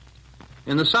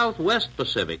 In the Southwest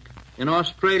Pacific, in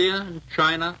Australia and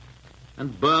China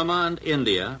and Burma and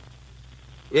India,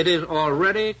 it is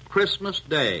already Christmas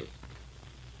Day.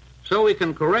 So we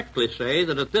can correctly say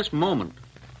that at this moment,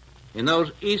 in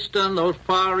those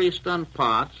far eastern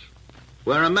parts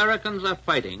where Americans are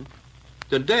fighting,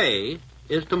 today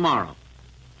is tomorrow.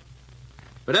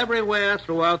 But everywhere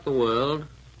throughout the world,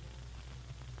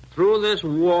 through this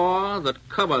war that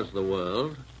covers the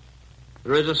world,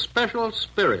 there is a special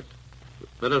spirit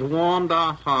that has warmed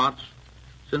our hearts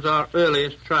since our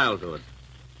earliest childhood.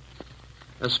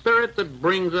 A spirit that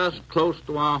brings us close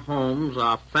to our homes,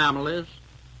 our families,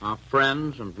 our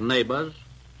friends and neighbors,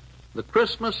 the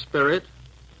Christmas spirit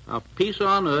of peace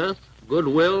on earth,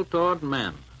 goodwill toward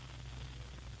men.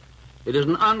 It is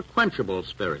an unquenchable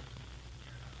spirit.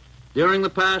 During the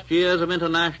past years of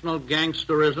international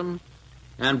gangsterism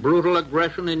and brutal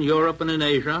aggression in Europe and in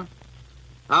Asia,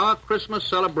 our Christmas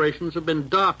celebrations have been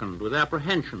darkened with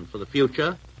apprehension for the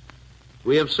future.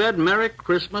 We have said Merry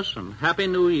Christmas and Happy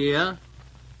New Year,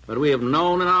 but we have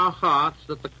known in our hearts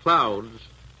that the clouds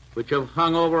which have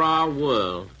hung over our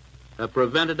world have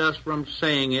prevented us from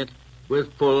saying it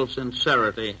with full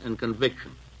sincerity and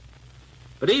conviction.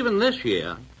 But even this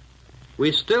year,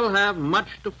 we still have much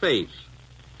to face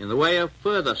in the way of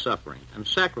further suffering and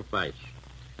sacrifice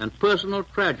and personal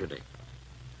tragedy.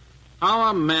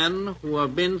 Our men who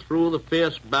have been through the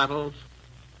fierce battles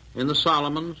in the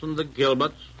Solomons and the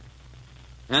Gilberts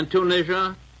and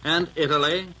Tunisia and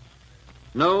Italy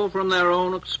know from their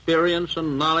own experience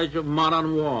and knowledge of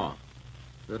modern war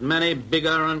that many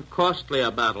bigger and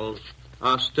costlier battles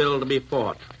are still to be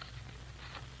fought.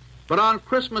 But on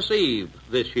Christmas Eve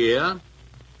this year,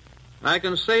 I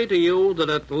can say to you that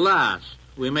at last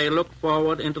we may look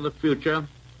forward into the future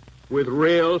with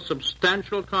real,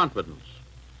 substantial confidence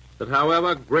that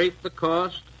however great the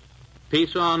cost,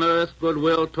 peace on earth,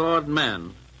 goodwill toward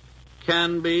men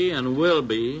can be and will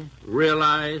be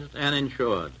realized and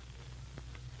ensured.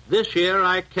 This year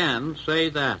I can say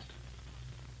that.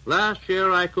 Last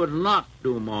year I could not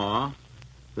do more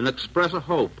than express a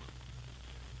hope.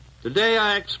 Today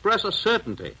I express a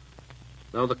certainty,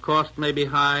 though the cost may be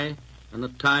high and the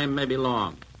time may be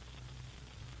long.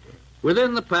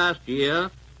 Within the past year,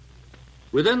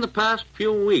 within the past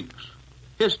few weeks,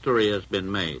 history has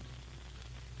been made.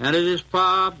 And it is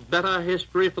far better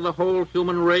history for the whole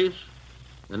human race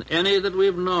than any that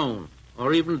we've known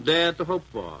or even dared to hope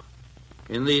for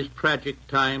in these tragic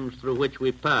times through which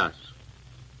we pass.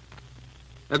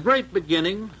 A great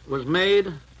beginning was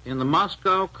made in the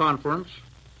Moscow Conference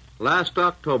last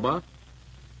October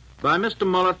by Mr.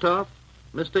 Molotov,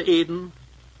 Mr. Eden,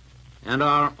 and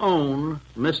our own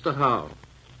Mr. Howe.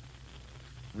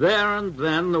 There and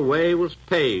then the way was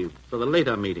paved for the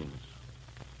later meetings.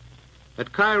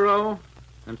 At Cairo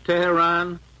and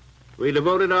Tehran, we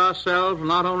devoted ourselves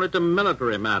not only to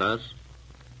military matters,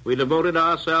 we devoted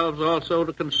ourselves also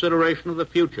to consideration of the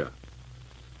future,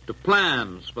 to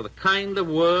plans for the kind of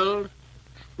world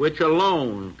which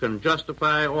alone can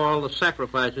justify all the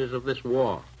sacrifices of this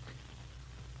war.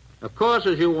 Of course,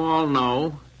 as you all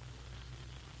know,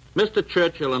 Mr.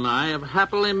 Churchill and I have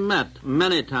happily met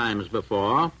many times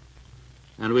before,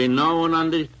 and we know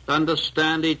and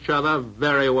understand each other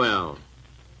very well.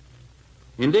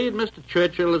 Indeed, Mr.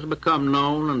 Churchill has become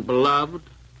known and beloved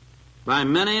by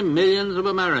many millions of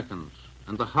Americans,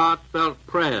 and the heartfelt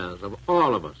prayers of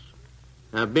all of us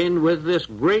have been with this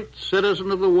great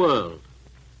citizen of the world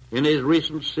in his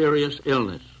recent serious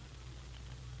illness.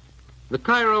 The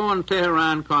Cairo and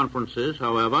Tehran conferences,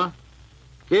 however,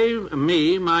 gave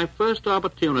me my first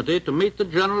opportunity to meet the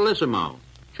Generalissimo,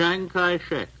 Chiang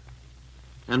Kai-shek,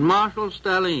 and Marshal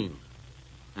Stalin,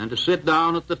 and to sit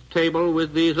down at the table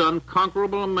with these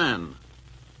unconquerable men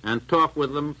and talk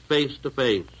with them face to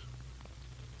face.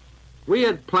 We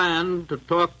had planned to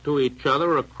talk to each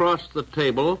other across the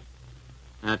table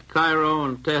at Cairo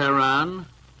and Tehran,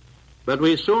 but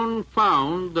we soon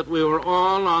found that we were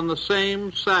all on the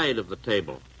same side of the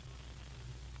table.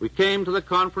 We came to the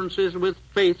conferences with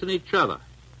faith in each other,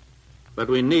 but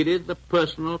we needed the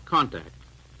personal contact.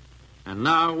 And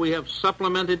now we have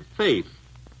supplemented faith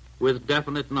with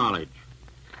definite knowledge.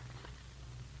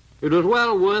 It was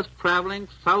well worth traveling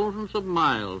thousands of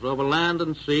miles over land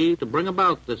and sea to bring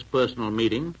about this personal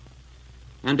meeting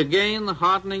and to gain the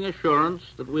heartening assurance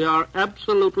that we are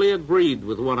absolutely agreed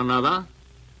with one another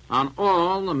on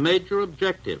all the major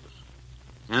objectives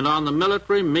and on the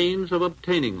military means of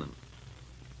obtaining them.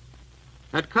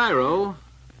 At Cairo,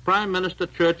 Prime Minister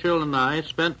Churchill and I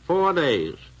spent 4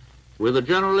 days with the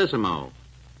Generalissimo,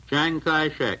 Chiang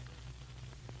Kai-shek.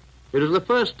 It was the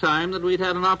first time that we'd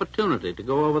had an opportunity to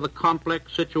go over the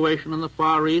complex situation in the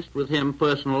Far East with him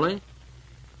personally.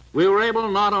 We were able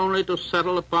not only to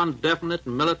settle upon definite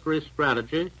military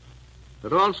strategy,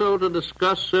 but also to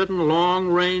discuss certain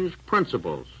long-range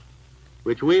principles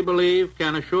which we believe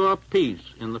can assure peace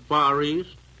in the Far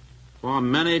East for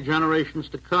many generations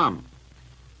to come.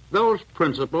 Those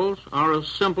principles are as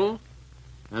simple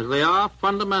as they are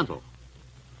fundamental.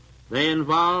 They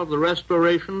involve the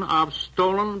restoration of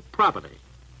stolen property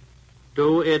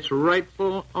to its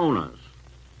rightful owners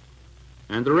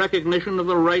and the recognition of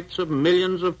the rights of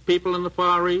millions of people in the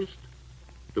Far East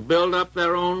to build up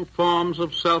their own forms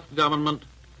of self-government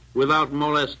without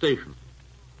molestation.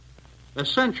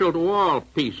 Essential to all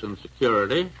peace and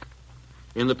security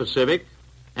in the Pacific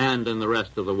and in the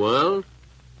rest of the world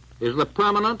is the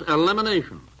permanent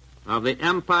elimination of the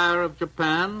Empire of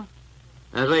Japan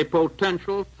as a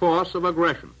potential force of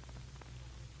aggression.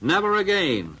 Never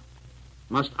again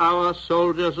must our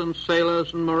soldiers and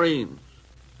sailors and Marines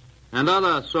and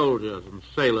other soldiers and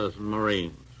sailors and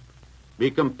Marines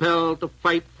be compelled to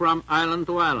fight from island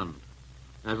to island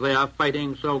as they are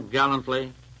fighting so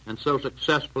gallantly and so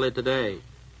successfully today.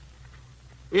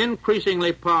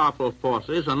 Increasingly powerful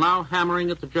forces are now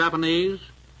hammering at the Japanese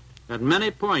at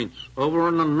many points over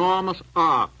an enormous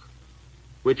arc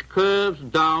which curves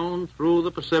down through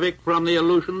the Pacific from the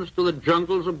Aleutians to the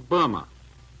jungles of Burma.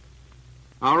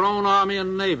 Our own Army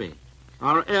and Navy,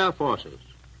 our air forces,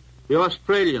 the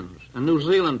Australians and New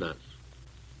Zealanders,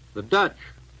 the Dutch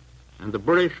and the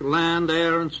British land,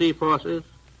 air, and sea forces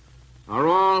are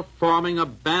all forming a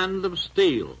band of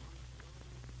steel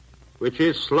which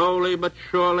is slowly but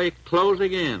surely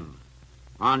closing in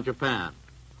on Japan.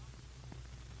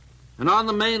 And on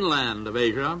the mainland of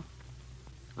Asia,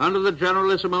 under the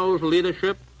Generalissimo's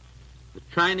leadership, the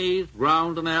Chinese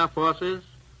ground and air forces,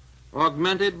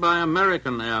 augmented by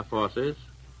American air forces,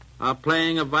 are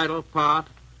playing a vital part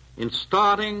in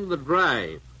starting the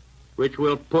drive which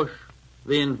will push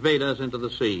the invaders into the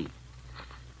sea.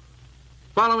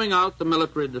 Following out the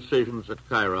military decisions at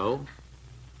Cairo,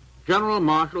 General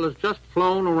Marshall has just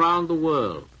flown around the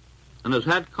world and has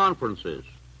had conferences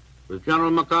with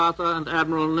General MacArthur and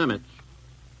Admiral Nimitz,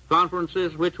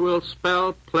 conferences which will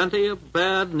spell plenty of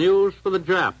bad news for the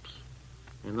Japs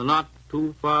in the not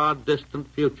too far distant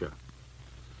future.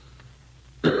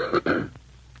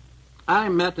 I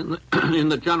met in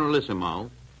the Generalissimo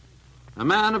a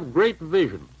man of great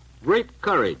vision, great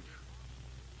courage,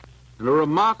 and a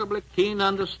remarkably keen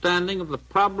understanding of the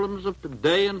problems of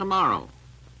today and tomorrow.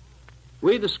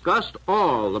 We discussed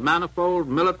all the manifold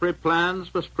military plans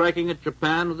for striking at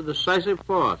Japan with a decisive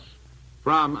force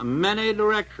from many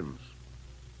directions,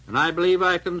 and I believe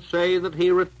I can say that he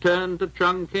returned to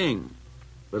Chongqing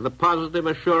with the positive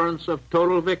assurance of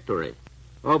total victory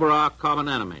over our common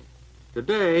enemy.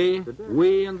 Today,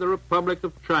 we in the Republic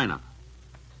of China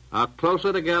are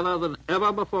closer together than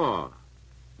ever before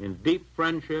in deep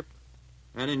friendship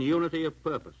and in unity of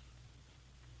purpose.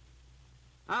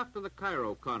 After the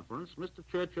Cairo conference, Mr.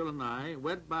 Churchill and I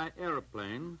went by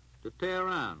aeroplane to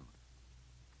Tehran.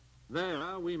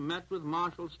 There, we met with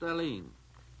Marshal Stalin.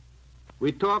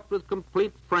 We talked with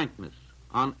complete frankness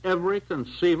on every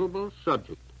conceivable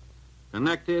subject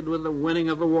connected with the winning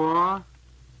of the war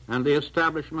and the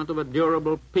establishment of a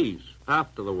durable peace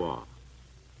after the war.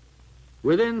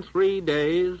 Within 3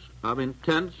 days of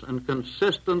intense and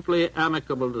consistently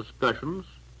amicable discussions,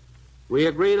 we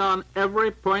agreed on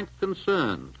every point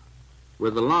concerned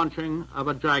with the launching of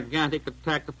a gigantic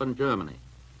attack upon Germany.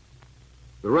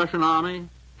 The Russian army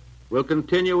will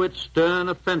continue its stern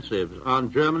offensives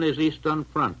on Germany's eastern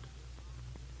front.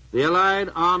 The Allied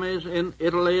armies in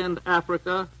Italy and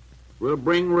Africa will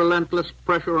bring relentless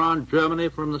pressure on Germany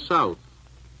from the south.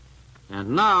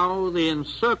 And now the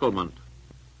encirclement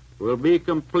will be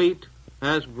complete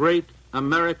as great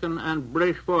American and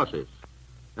British forces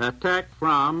attack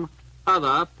from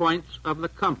other points of the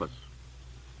compass.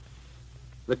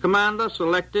 The commander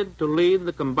selected to lead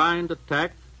the combined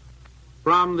attack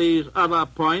from these other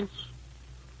points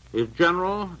is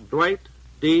General Dwight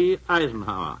D.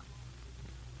 Eisenhower.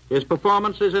 His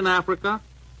performances in Africa,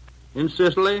 in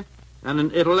Sicily, and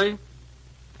in Italy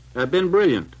have been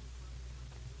brilliant.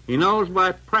 He knows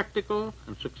by practical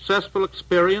and successful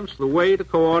experience the way to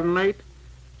coordinate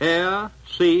air,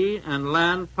 sea, and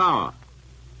land power.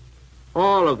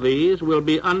 All of these will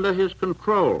be under his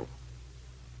control.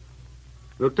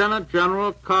 Lieutenant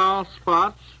General Carl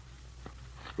Spaatz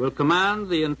will command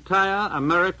the entire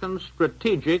American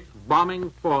strategic bombing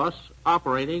force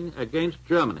operating against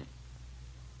Germany.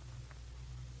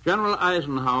 General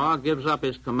Eisenhower gives up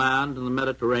his command in the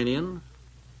Mediterranean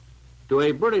to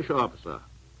a British officer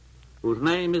whose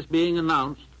name is being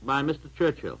announced by Mr.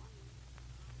 Churchill.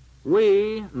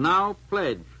 We now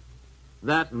pledge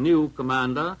that new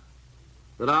commander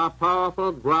that our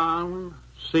powerful ground,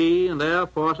 sea, and air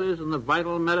forces in the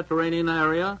vital Mediterranean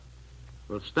area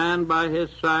will stand by his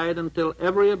side until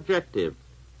every objective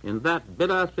in that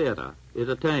bitter theater is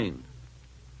attained.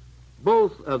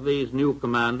 Both of these new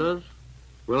commanders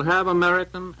will have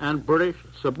American and British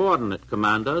subordinate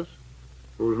commanders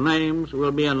whose names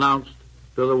will be announced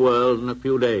to the world in a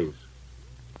few days.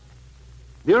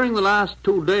 During the last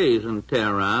 2 days in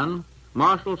Tehran,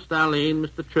 Marshal Stalin,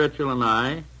 Mr. Churchill, and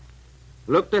I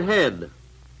looked ahead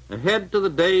to the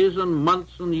days and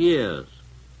months and years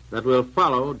that will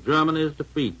follow Germany's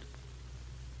defeat.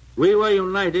 We were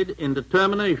united in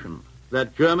determination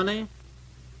that Germany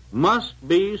must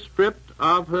be stripped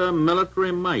of her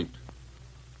military might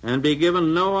and be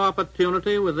given no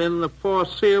opportunity within the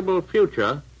foreseeable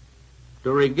future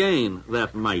to regain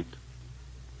that might.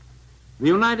 The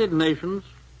United Nations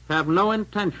have no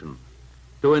intention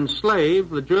to enslave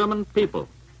the German people.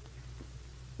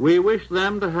 We wish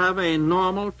them to have a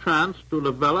normal chance to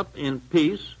develop in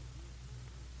peace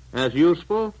as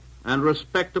useful and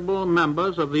respectable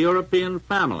members of the European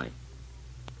family.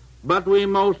 But we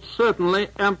most certainly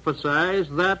emphasize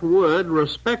that word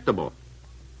respectable,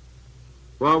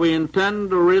 for we intend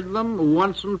to rid them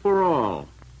once and for all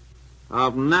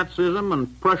of Nazism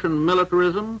and Prussian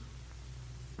militarism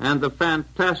and the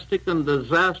fantastic and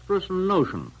disastrous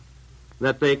notion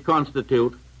that they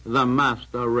constitute the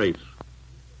master race.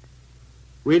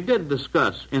 We did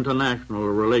discuss international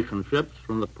relationships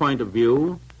from the point of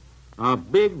view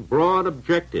of big, broad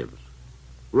objectives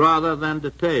rather than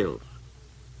details.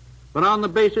 But on the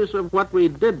basis of what we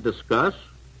did discuss,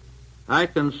 I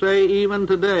can say even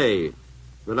today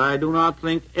that I do not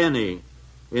think any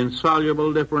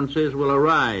insoluble differences will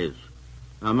arise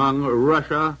among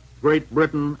Russia, Great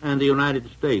Britain, and the United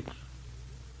States.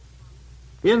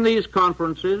 In these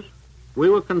conferences, we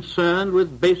were concerned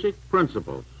with basic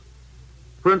principles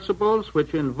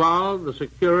which involve the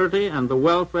security and the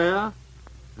welfare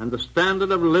and the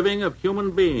standard of living of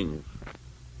human beings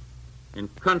in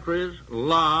countries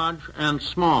large and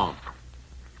small.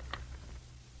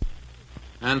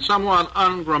 And somewhat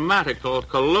ungrammatical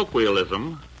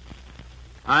colloquialism,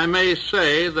 I may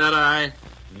say that I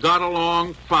got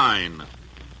along fine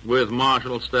with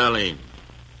Marshal Stalin.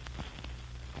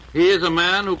 He is a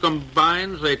man who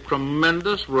combines a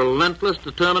tremendous, relentless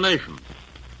determination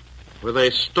with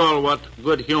a stalwart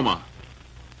good humor.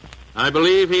 I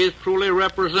believe he is truly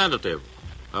representative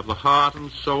of the heart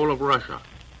and soul of Russia.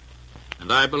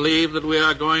 and I believe that we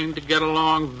are going to get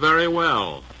along very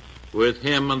well with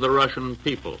him and the Russian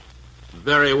people.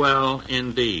 Very well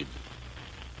indeed.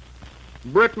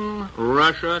 Britain,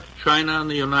 Russia, China, and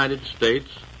the United States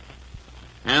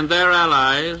and their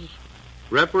allies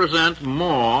represent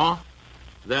more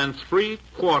than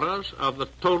 3/4 of the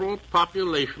total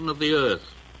population of the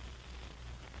earth.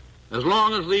 As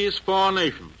long as these four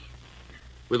nations,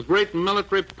 with great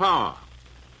military power,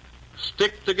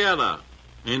 stick together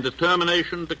in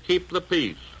determination to keep the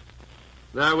peace,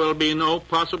 there will be no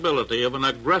possibility of an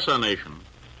aggressor nation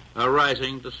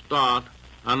arising to start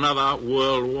another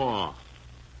world war.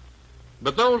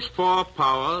 But those four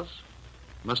powers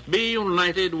must be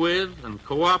united with and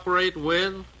cooperate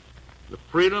with the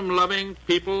freedom-loving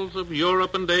peoples of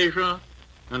Europe and Asia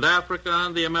and Africa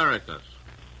and the Americas.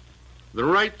 The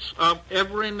rights of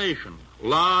every nation,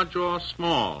 large or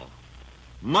small,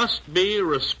 must be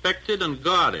respected and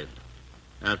guarded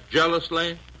as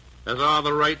jealously as are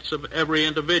the rights of every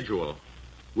individual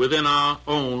within our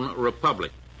own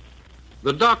republic.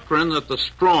 The doctrine that the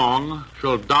strong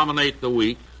shall dominate the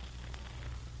weak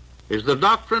is the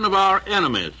doctrine of our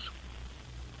enemies,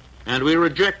 and we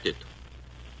reject it.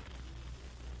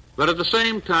 But at the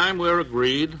same time, we're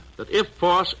agreed that if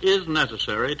force is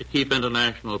necessary to keep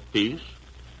international peace,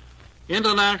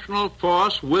 international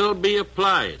force will be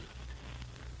applied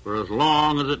for as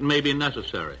long as it may be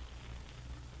necessary.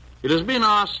 It has been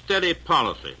our steady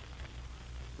policy,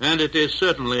 and it is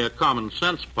certainly a common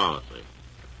sense policy,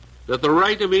 that the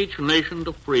right of each nation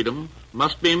to freedom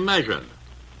must be measured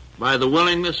by the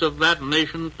willingness of that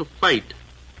nation to fight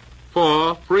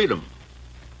for freedom.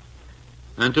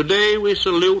 And today we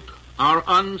salute our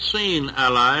unseen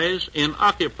allies in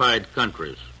occupied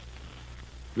countries,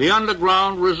 the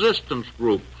underground resistance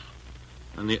groups,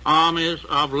 and the armies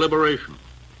of liberation.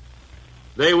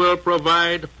 They will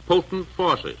provide potent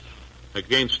forces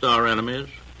against our enemies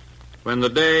when the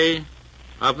day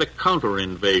of the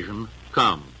counter-invasion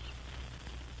comes.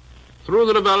 Through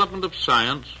the development of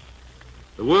science,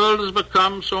 the world has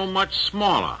become so much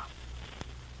smaller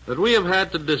that we have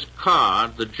had to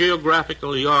discard the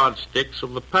geographical yardsticks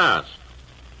of the past.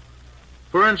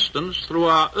 For instance, through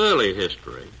our early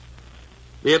history,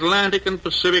 the Atlantic and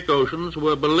Pacific Oceans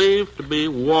were believed to be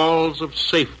walls of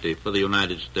safety for the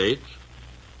United States.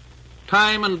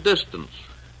 Time and distance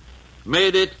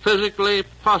made it physically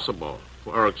possible,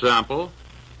 for example,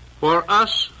 for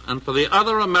us and for the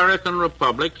other American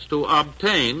republics to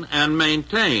obtain and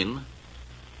maintain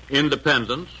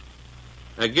independence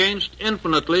against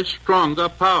infinitely stronger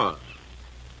powers.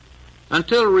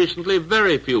 Until recently,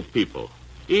 very few people,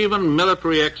 even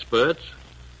military experts,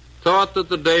 thought that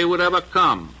the day would ever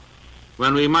come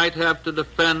when we might have to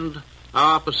defend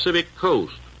our Pacific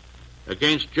coast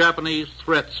against Japanese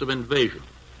threats of invasion.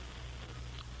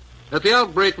 At the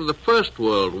outbreak of the First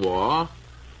World War,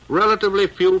 relatively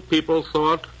few people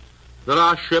thought that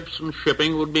our ships and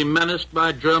shipping would be menaced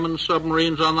by German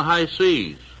submarines on the high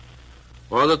seas,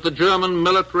 or that the German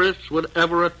militarists would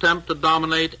ever attempt to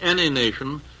dominate any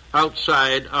nation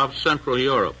outside of Central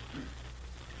Europe.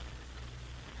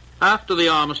 After the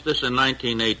armistice in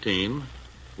 1918,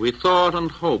 we thought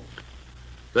and hoped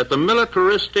that the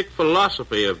militaristic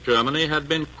philosophy of Germany had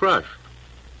been crushed,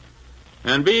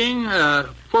 and being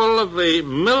full of the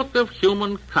milk of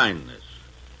human kindness,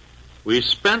 we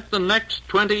spent the next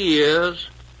 20 years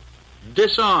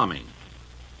disarming,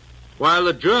 while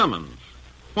the Germans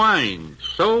whined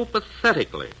so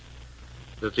pathetically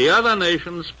that the other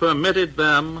nations permitted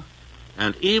them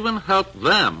and even helped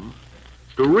them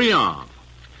to rearm.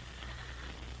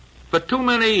 For too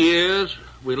many years,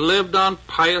 we lived on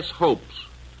pious hopes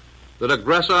that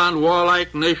aggressor and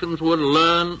warlike nations would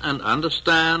learn and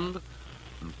understand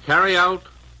and carry out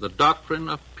the doctrine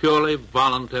of purely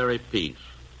voluntary peace.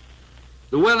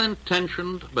 The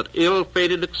well-intentioned but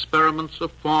ill-fated experiments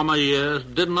of former years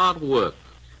did not work.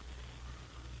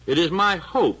 It is my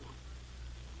hope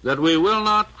that we will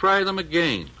not try them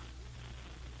again.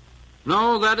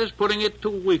 No, that is putting it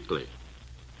too weakly.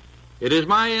 It is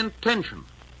my intention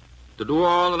to do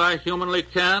all that I humanly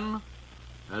can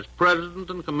as President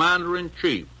and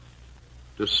Commander-in-Chief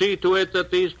to see to it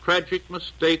that these tragic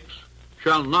mistakes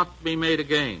shall not be made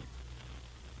again.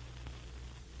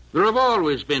 There have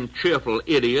always been cheerful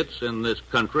idiots in this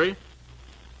country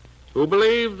who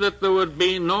believed that there would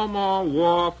be no more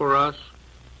war for us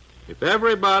if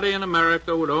everybody in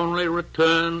America would only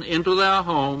return into their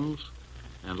homes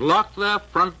and lock their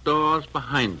front doors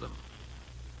behind them.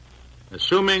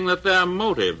 Assuming that their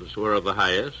motives were of the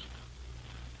highest,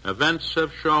 events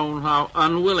have shown how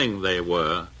unwilling they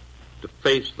were to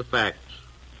face the facts.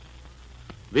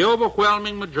 The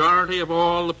overwhelming majority of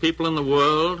all the people in the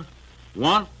world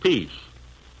want peace.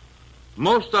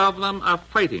 Most of them are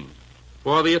fighting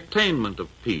for the attainment of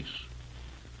peace.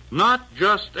 Not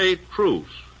just a truce,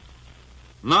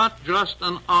 not just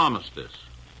an armistice,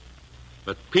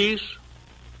 but peace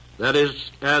that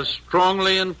is as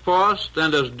strongly enforced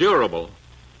and as durable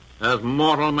as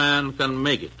mortal man can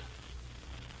make it.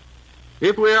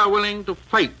 If we are willing to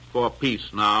fight for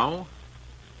peace now,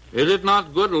 is it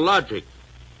not good logic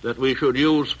that we should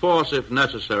use force, if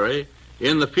necessary,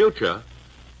 in the future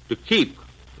to keep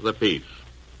the peace?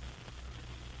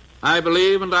 I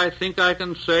believe and I think I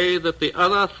can say that the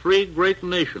other three great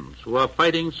nations who are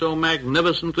fighting so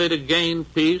magnificently to gain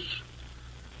peace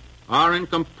are in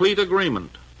complete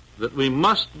agreement that we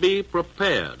must be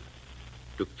prepared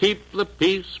to keep the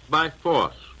peace by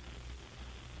force.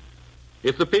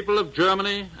 If the people of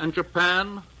Germany and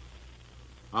Japan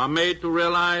are made to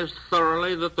realize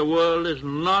thoroughly that the world is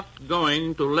not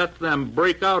going to let them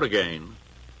break out again,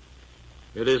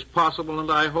 it is possible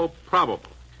and I hope probable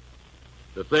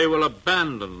that they will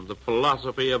abandon the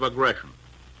philosophy of aggression,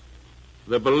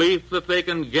 the belief that they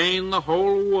can gain the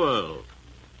whole world,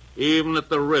 even at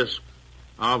the risk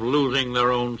of losing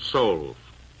their own souls.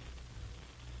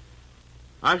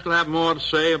 I shall have more to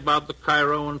say about the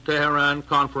Cairo and Tehran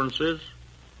conferences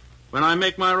when I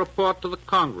make my report to the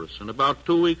Congress in about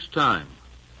 2 weeks' time.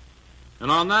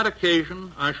 And on that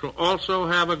occasion, I shall also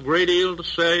have a great deal to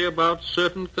say about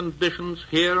certain conditions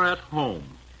here at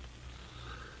home.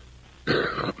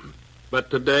 But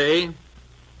today,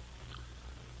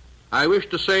 I wish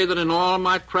to say that in all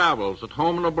my travels, at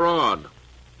home and abroad,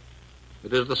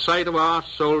 it is the sight of our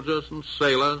soldiers and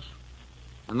sailors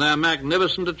and their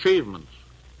magnificent achievements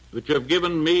which have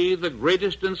given me the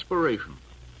greatest inspiration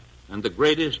and the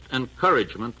greatest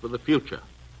encouragement for the future.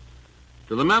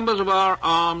 To the members of our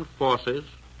armed forces,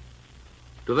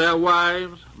 to their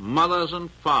wives, mothers,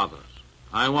 and fathers,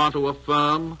 I want to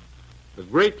affirm the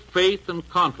great faith and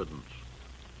confidence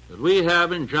that we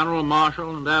have in General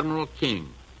Marshall and Admiral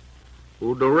King,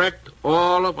 who direct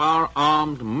all of our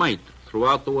armed might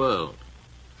throughout the world.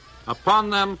 Upon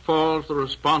them falls the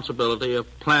responsibility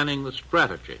of planning the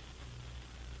strategy,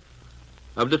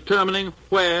 of determining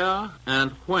where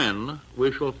and when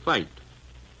we shall fight.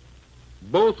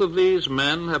 Both of these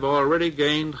men have already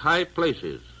gained high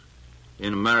places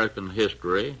in American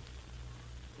history,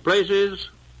 places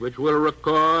which will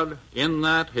record in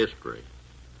that history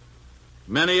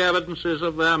many evidences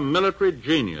of their military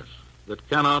genius that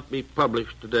cannot be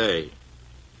published today.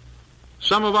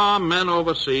 Some of our men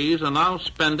overseas are now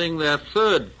spending their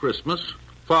third Christmas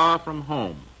far from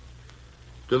home.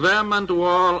 To them and to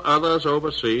all others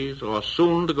overseas, or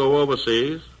soon to go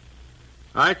overseas,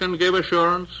 I can give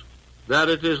assurance that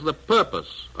it is the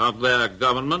purpose of their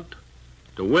government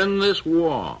to win this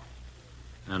war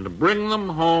and to bring them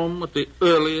home at the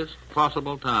earliest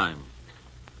possible time.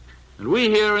 And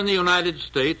we here in the United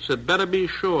States had better be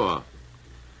sure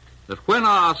that when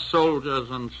our soldiers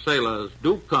and sailors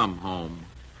do come home,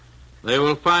 they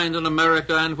will find an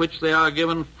America in which they are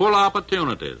given full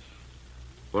opportunities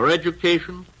for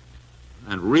education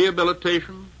and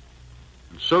rehabilitation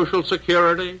and social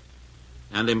security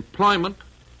and employment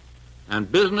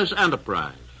and business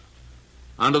enterprise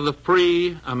under the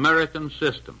free American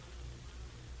system,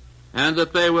 and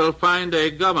that they will find a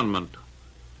government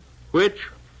which,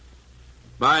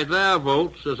 by their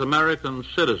votes as American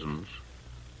citizens,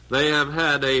 they have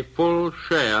had a full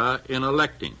share in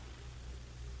electing.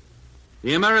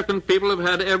 The American people have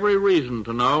had every reason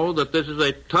to know that this is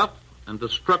a tough and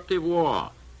destructive war.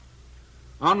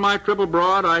 On my trip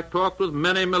abroad, I talked with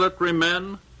many military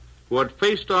men who had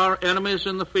faced our enemies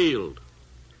in the field.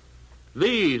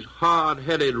 These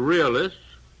hard-headed realists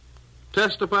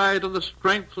testify to the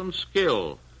strength and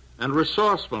skill and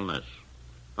resourcefulness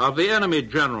of the enemy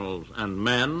generals and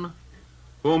men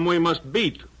whom we must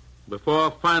beat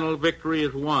before final victory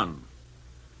is won.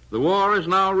 The war is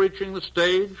now reaching the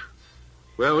stage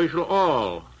where we shall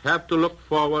all have to look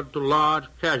forward to large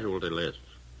casualty lists,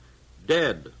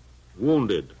 dead,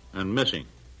 wounded, and missing.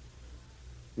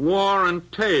 War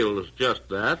entails just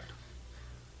that.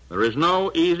 There is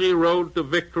no easy road to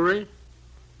victory,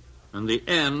 and the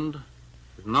end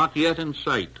is not yet in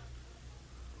sight.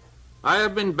 I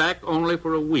have been back only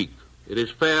for a week. It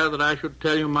is fair that I should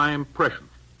tell you my impression.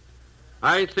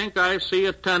 I think I see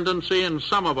a tendency in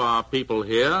some of our people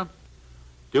here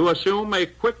to assume a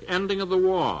quick ending of the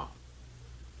war.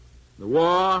 The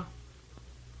war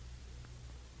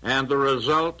and the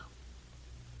result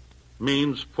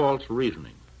means false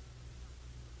reasoning.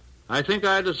 I think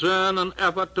I discern an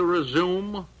effort to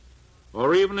resume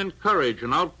or even encourage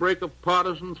an outbreak of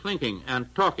partisan thinking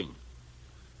and talking.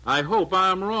 I hope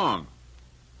I am wrong,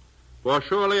 for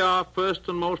surely our first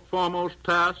and most foremost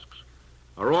tasks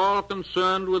are all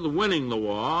concerned with winning the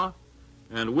war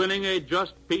and winning a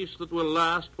just peace that will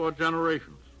last for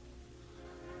generations.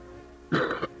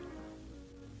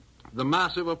 The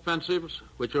massive offensives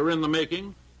which are in the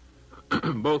making,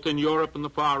 both in Europe and the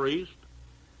Far East,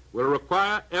 will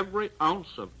require every ounce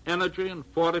of energy and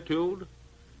fortitude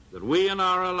that we and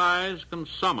our allies can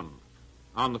summon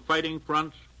on the fighting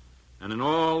fronts and in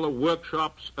all the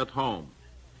workshops at home.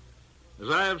 As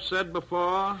I have said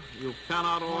before, you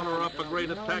cannot order up a great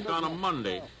attack on a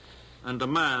Monday and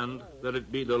demand that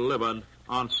it be delivered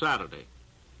on Saturday.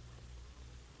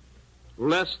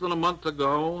 Less than a month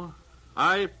ago,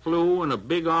 I flew in a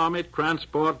big Army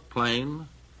transport plane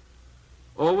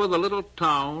over the little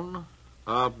town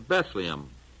of Bethlehem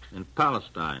in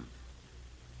Palestine.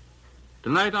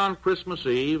 Tonight on Christmas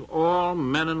Eve, all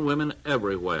men and women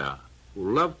everywhere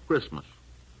who love Christmas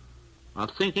are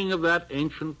thinking of that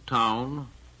ancient town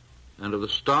and of the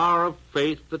star of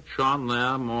faith that shone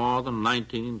there more than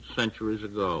 19 centuries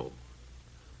ago.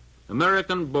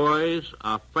 American boys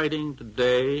are fighting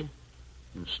today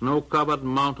in snow-covered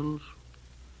mountains,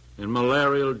 in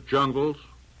malarial jungles,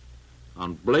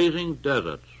 on blazing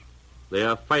deserts. They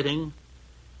are fighting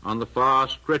on the far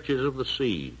stretches of the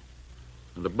sea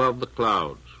and above the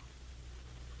clouds,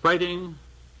 fighting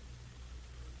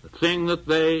the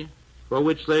thing for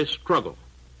which they struggle.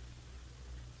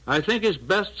 I think is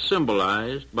best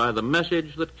symbolized by the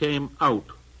message that came out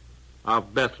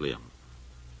of Bethlehem.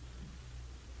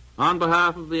 On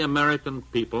behalf of the American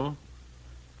people,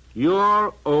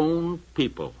 your own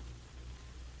people,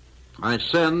 I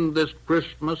send this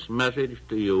Christmas message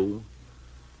to you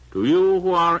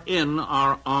who are in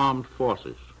our armed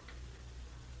forces.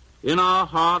 In our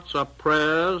hearts are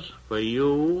prayers for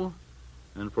you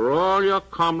and for all your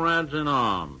comrades in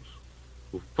arms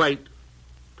who fight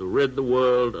to rid the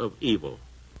world of evil.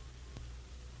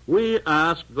 We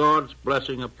ask God's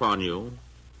blessing upon you,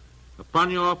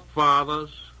 upon your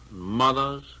fathers and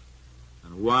mothers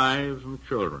and wives and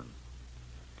children,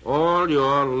 all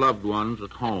your loved ones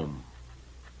at home.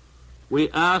 We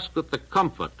ask that the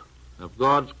comfort of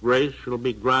God's grace shall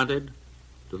be granted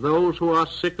to those who are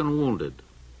sick and wounded,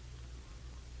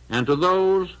 and to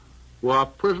those who are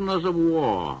prisoners of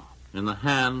war in the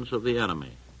hands of the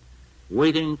enemy,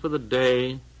 waiting for the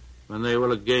day when they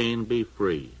will again be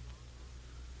free.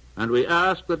 And we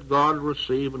ask that God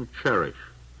receive and cherish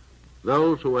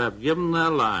those who have given their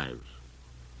lives,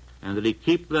 and that he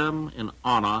keep them in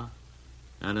honor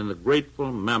and in the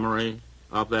grateful memory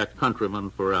of their countrymen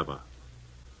forever.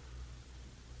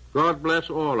 God bless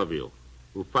all of you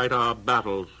who fight our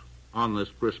battles on this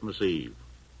Christmas Eve.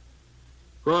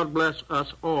 God bless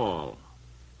us all.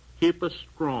 Keep us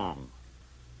strong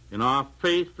in our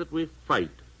faith that we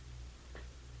fight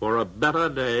for a better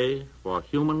day for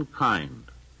humankind,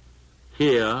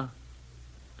 here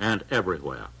and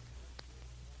everywhere.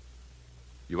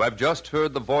 You have just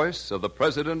heard the voice of the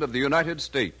President of the United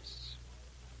States.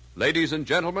 Ladies and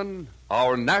gentlemen,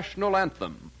 our national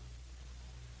anthem.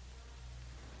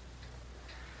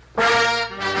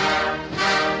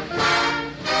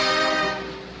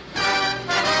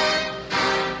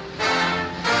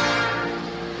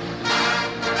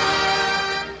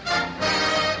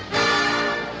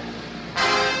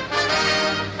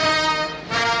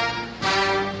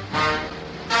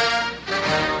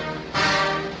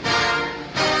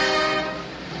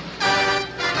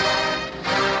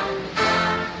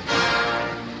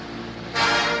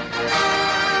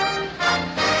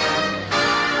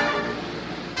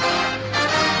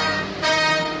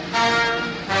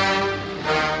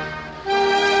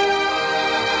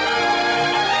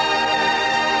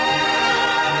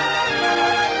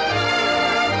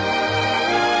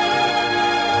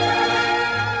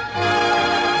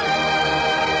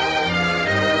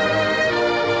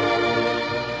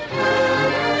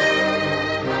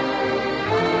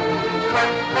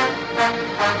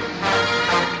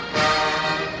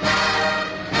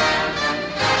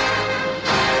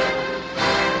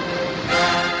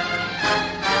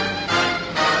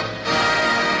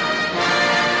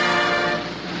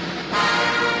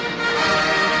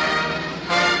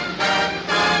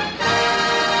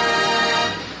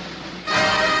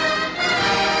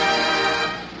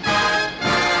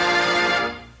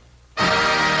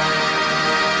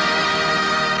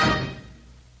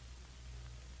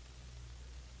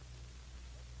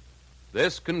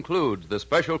 This concludes the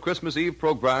special Christmas Eve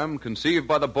program conceived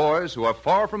by the boys who are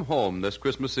far from home this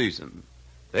Christmas season.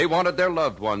 They wanted their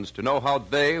loved ones to know how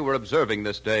they were observing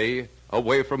this day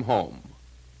away from home.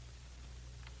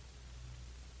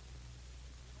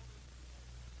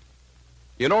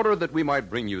 In order that we might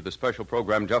bring you the special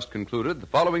program just concluded, the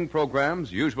following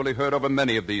programs, usually heard over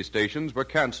many of these stations, were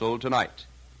canceled tonight.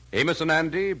 Amos and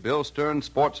Andy, Bill Stern's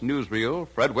Sports Newsreel,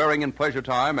 Fred Waring in Pleasure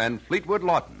Time, and Fleetwood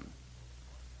Lawton.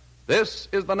 This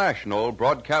is the National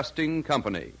Broadcasting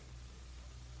Company.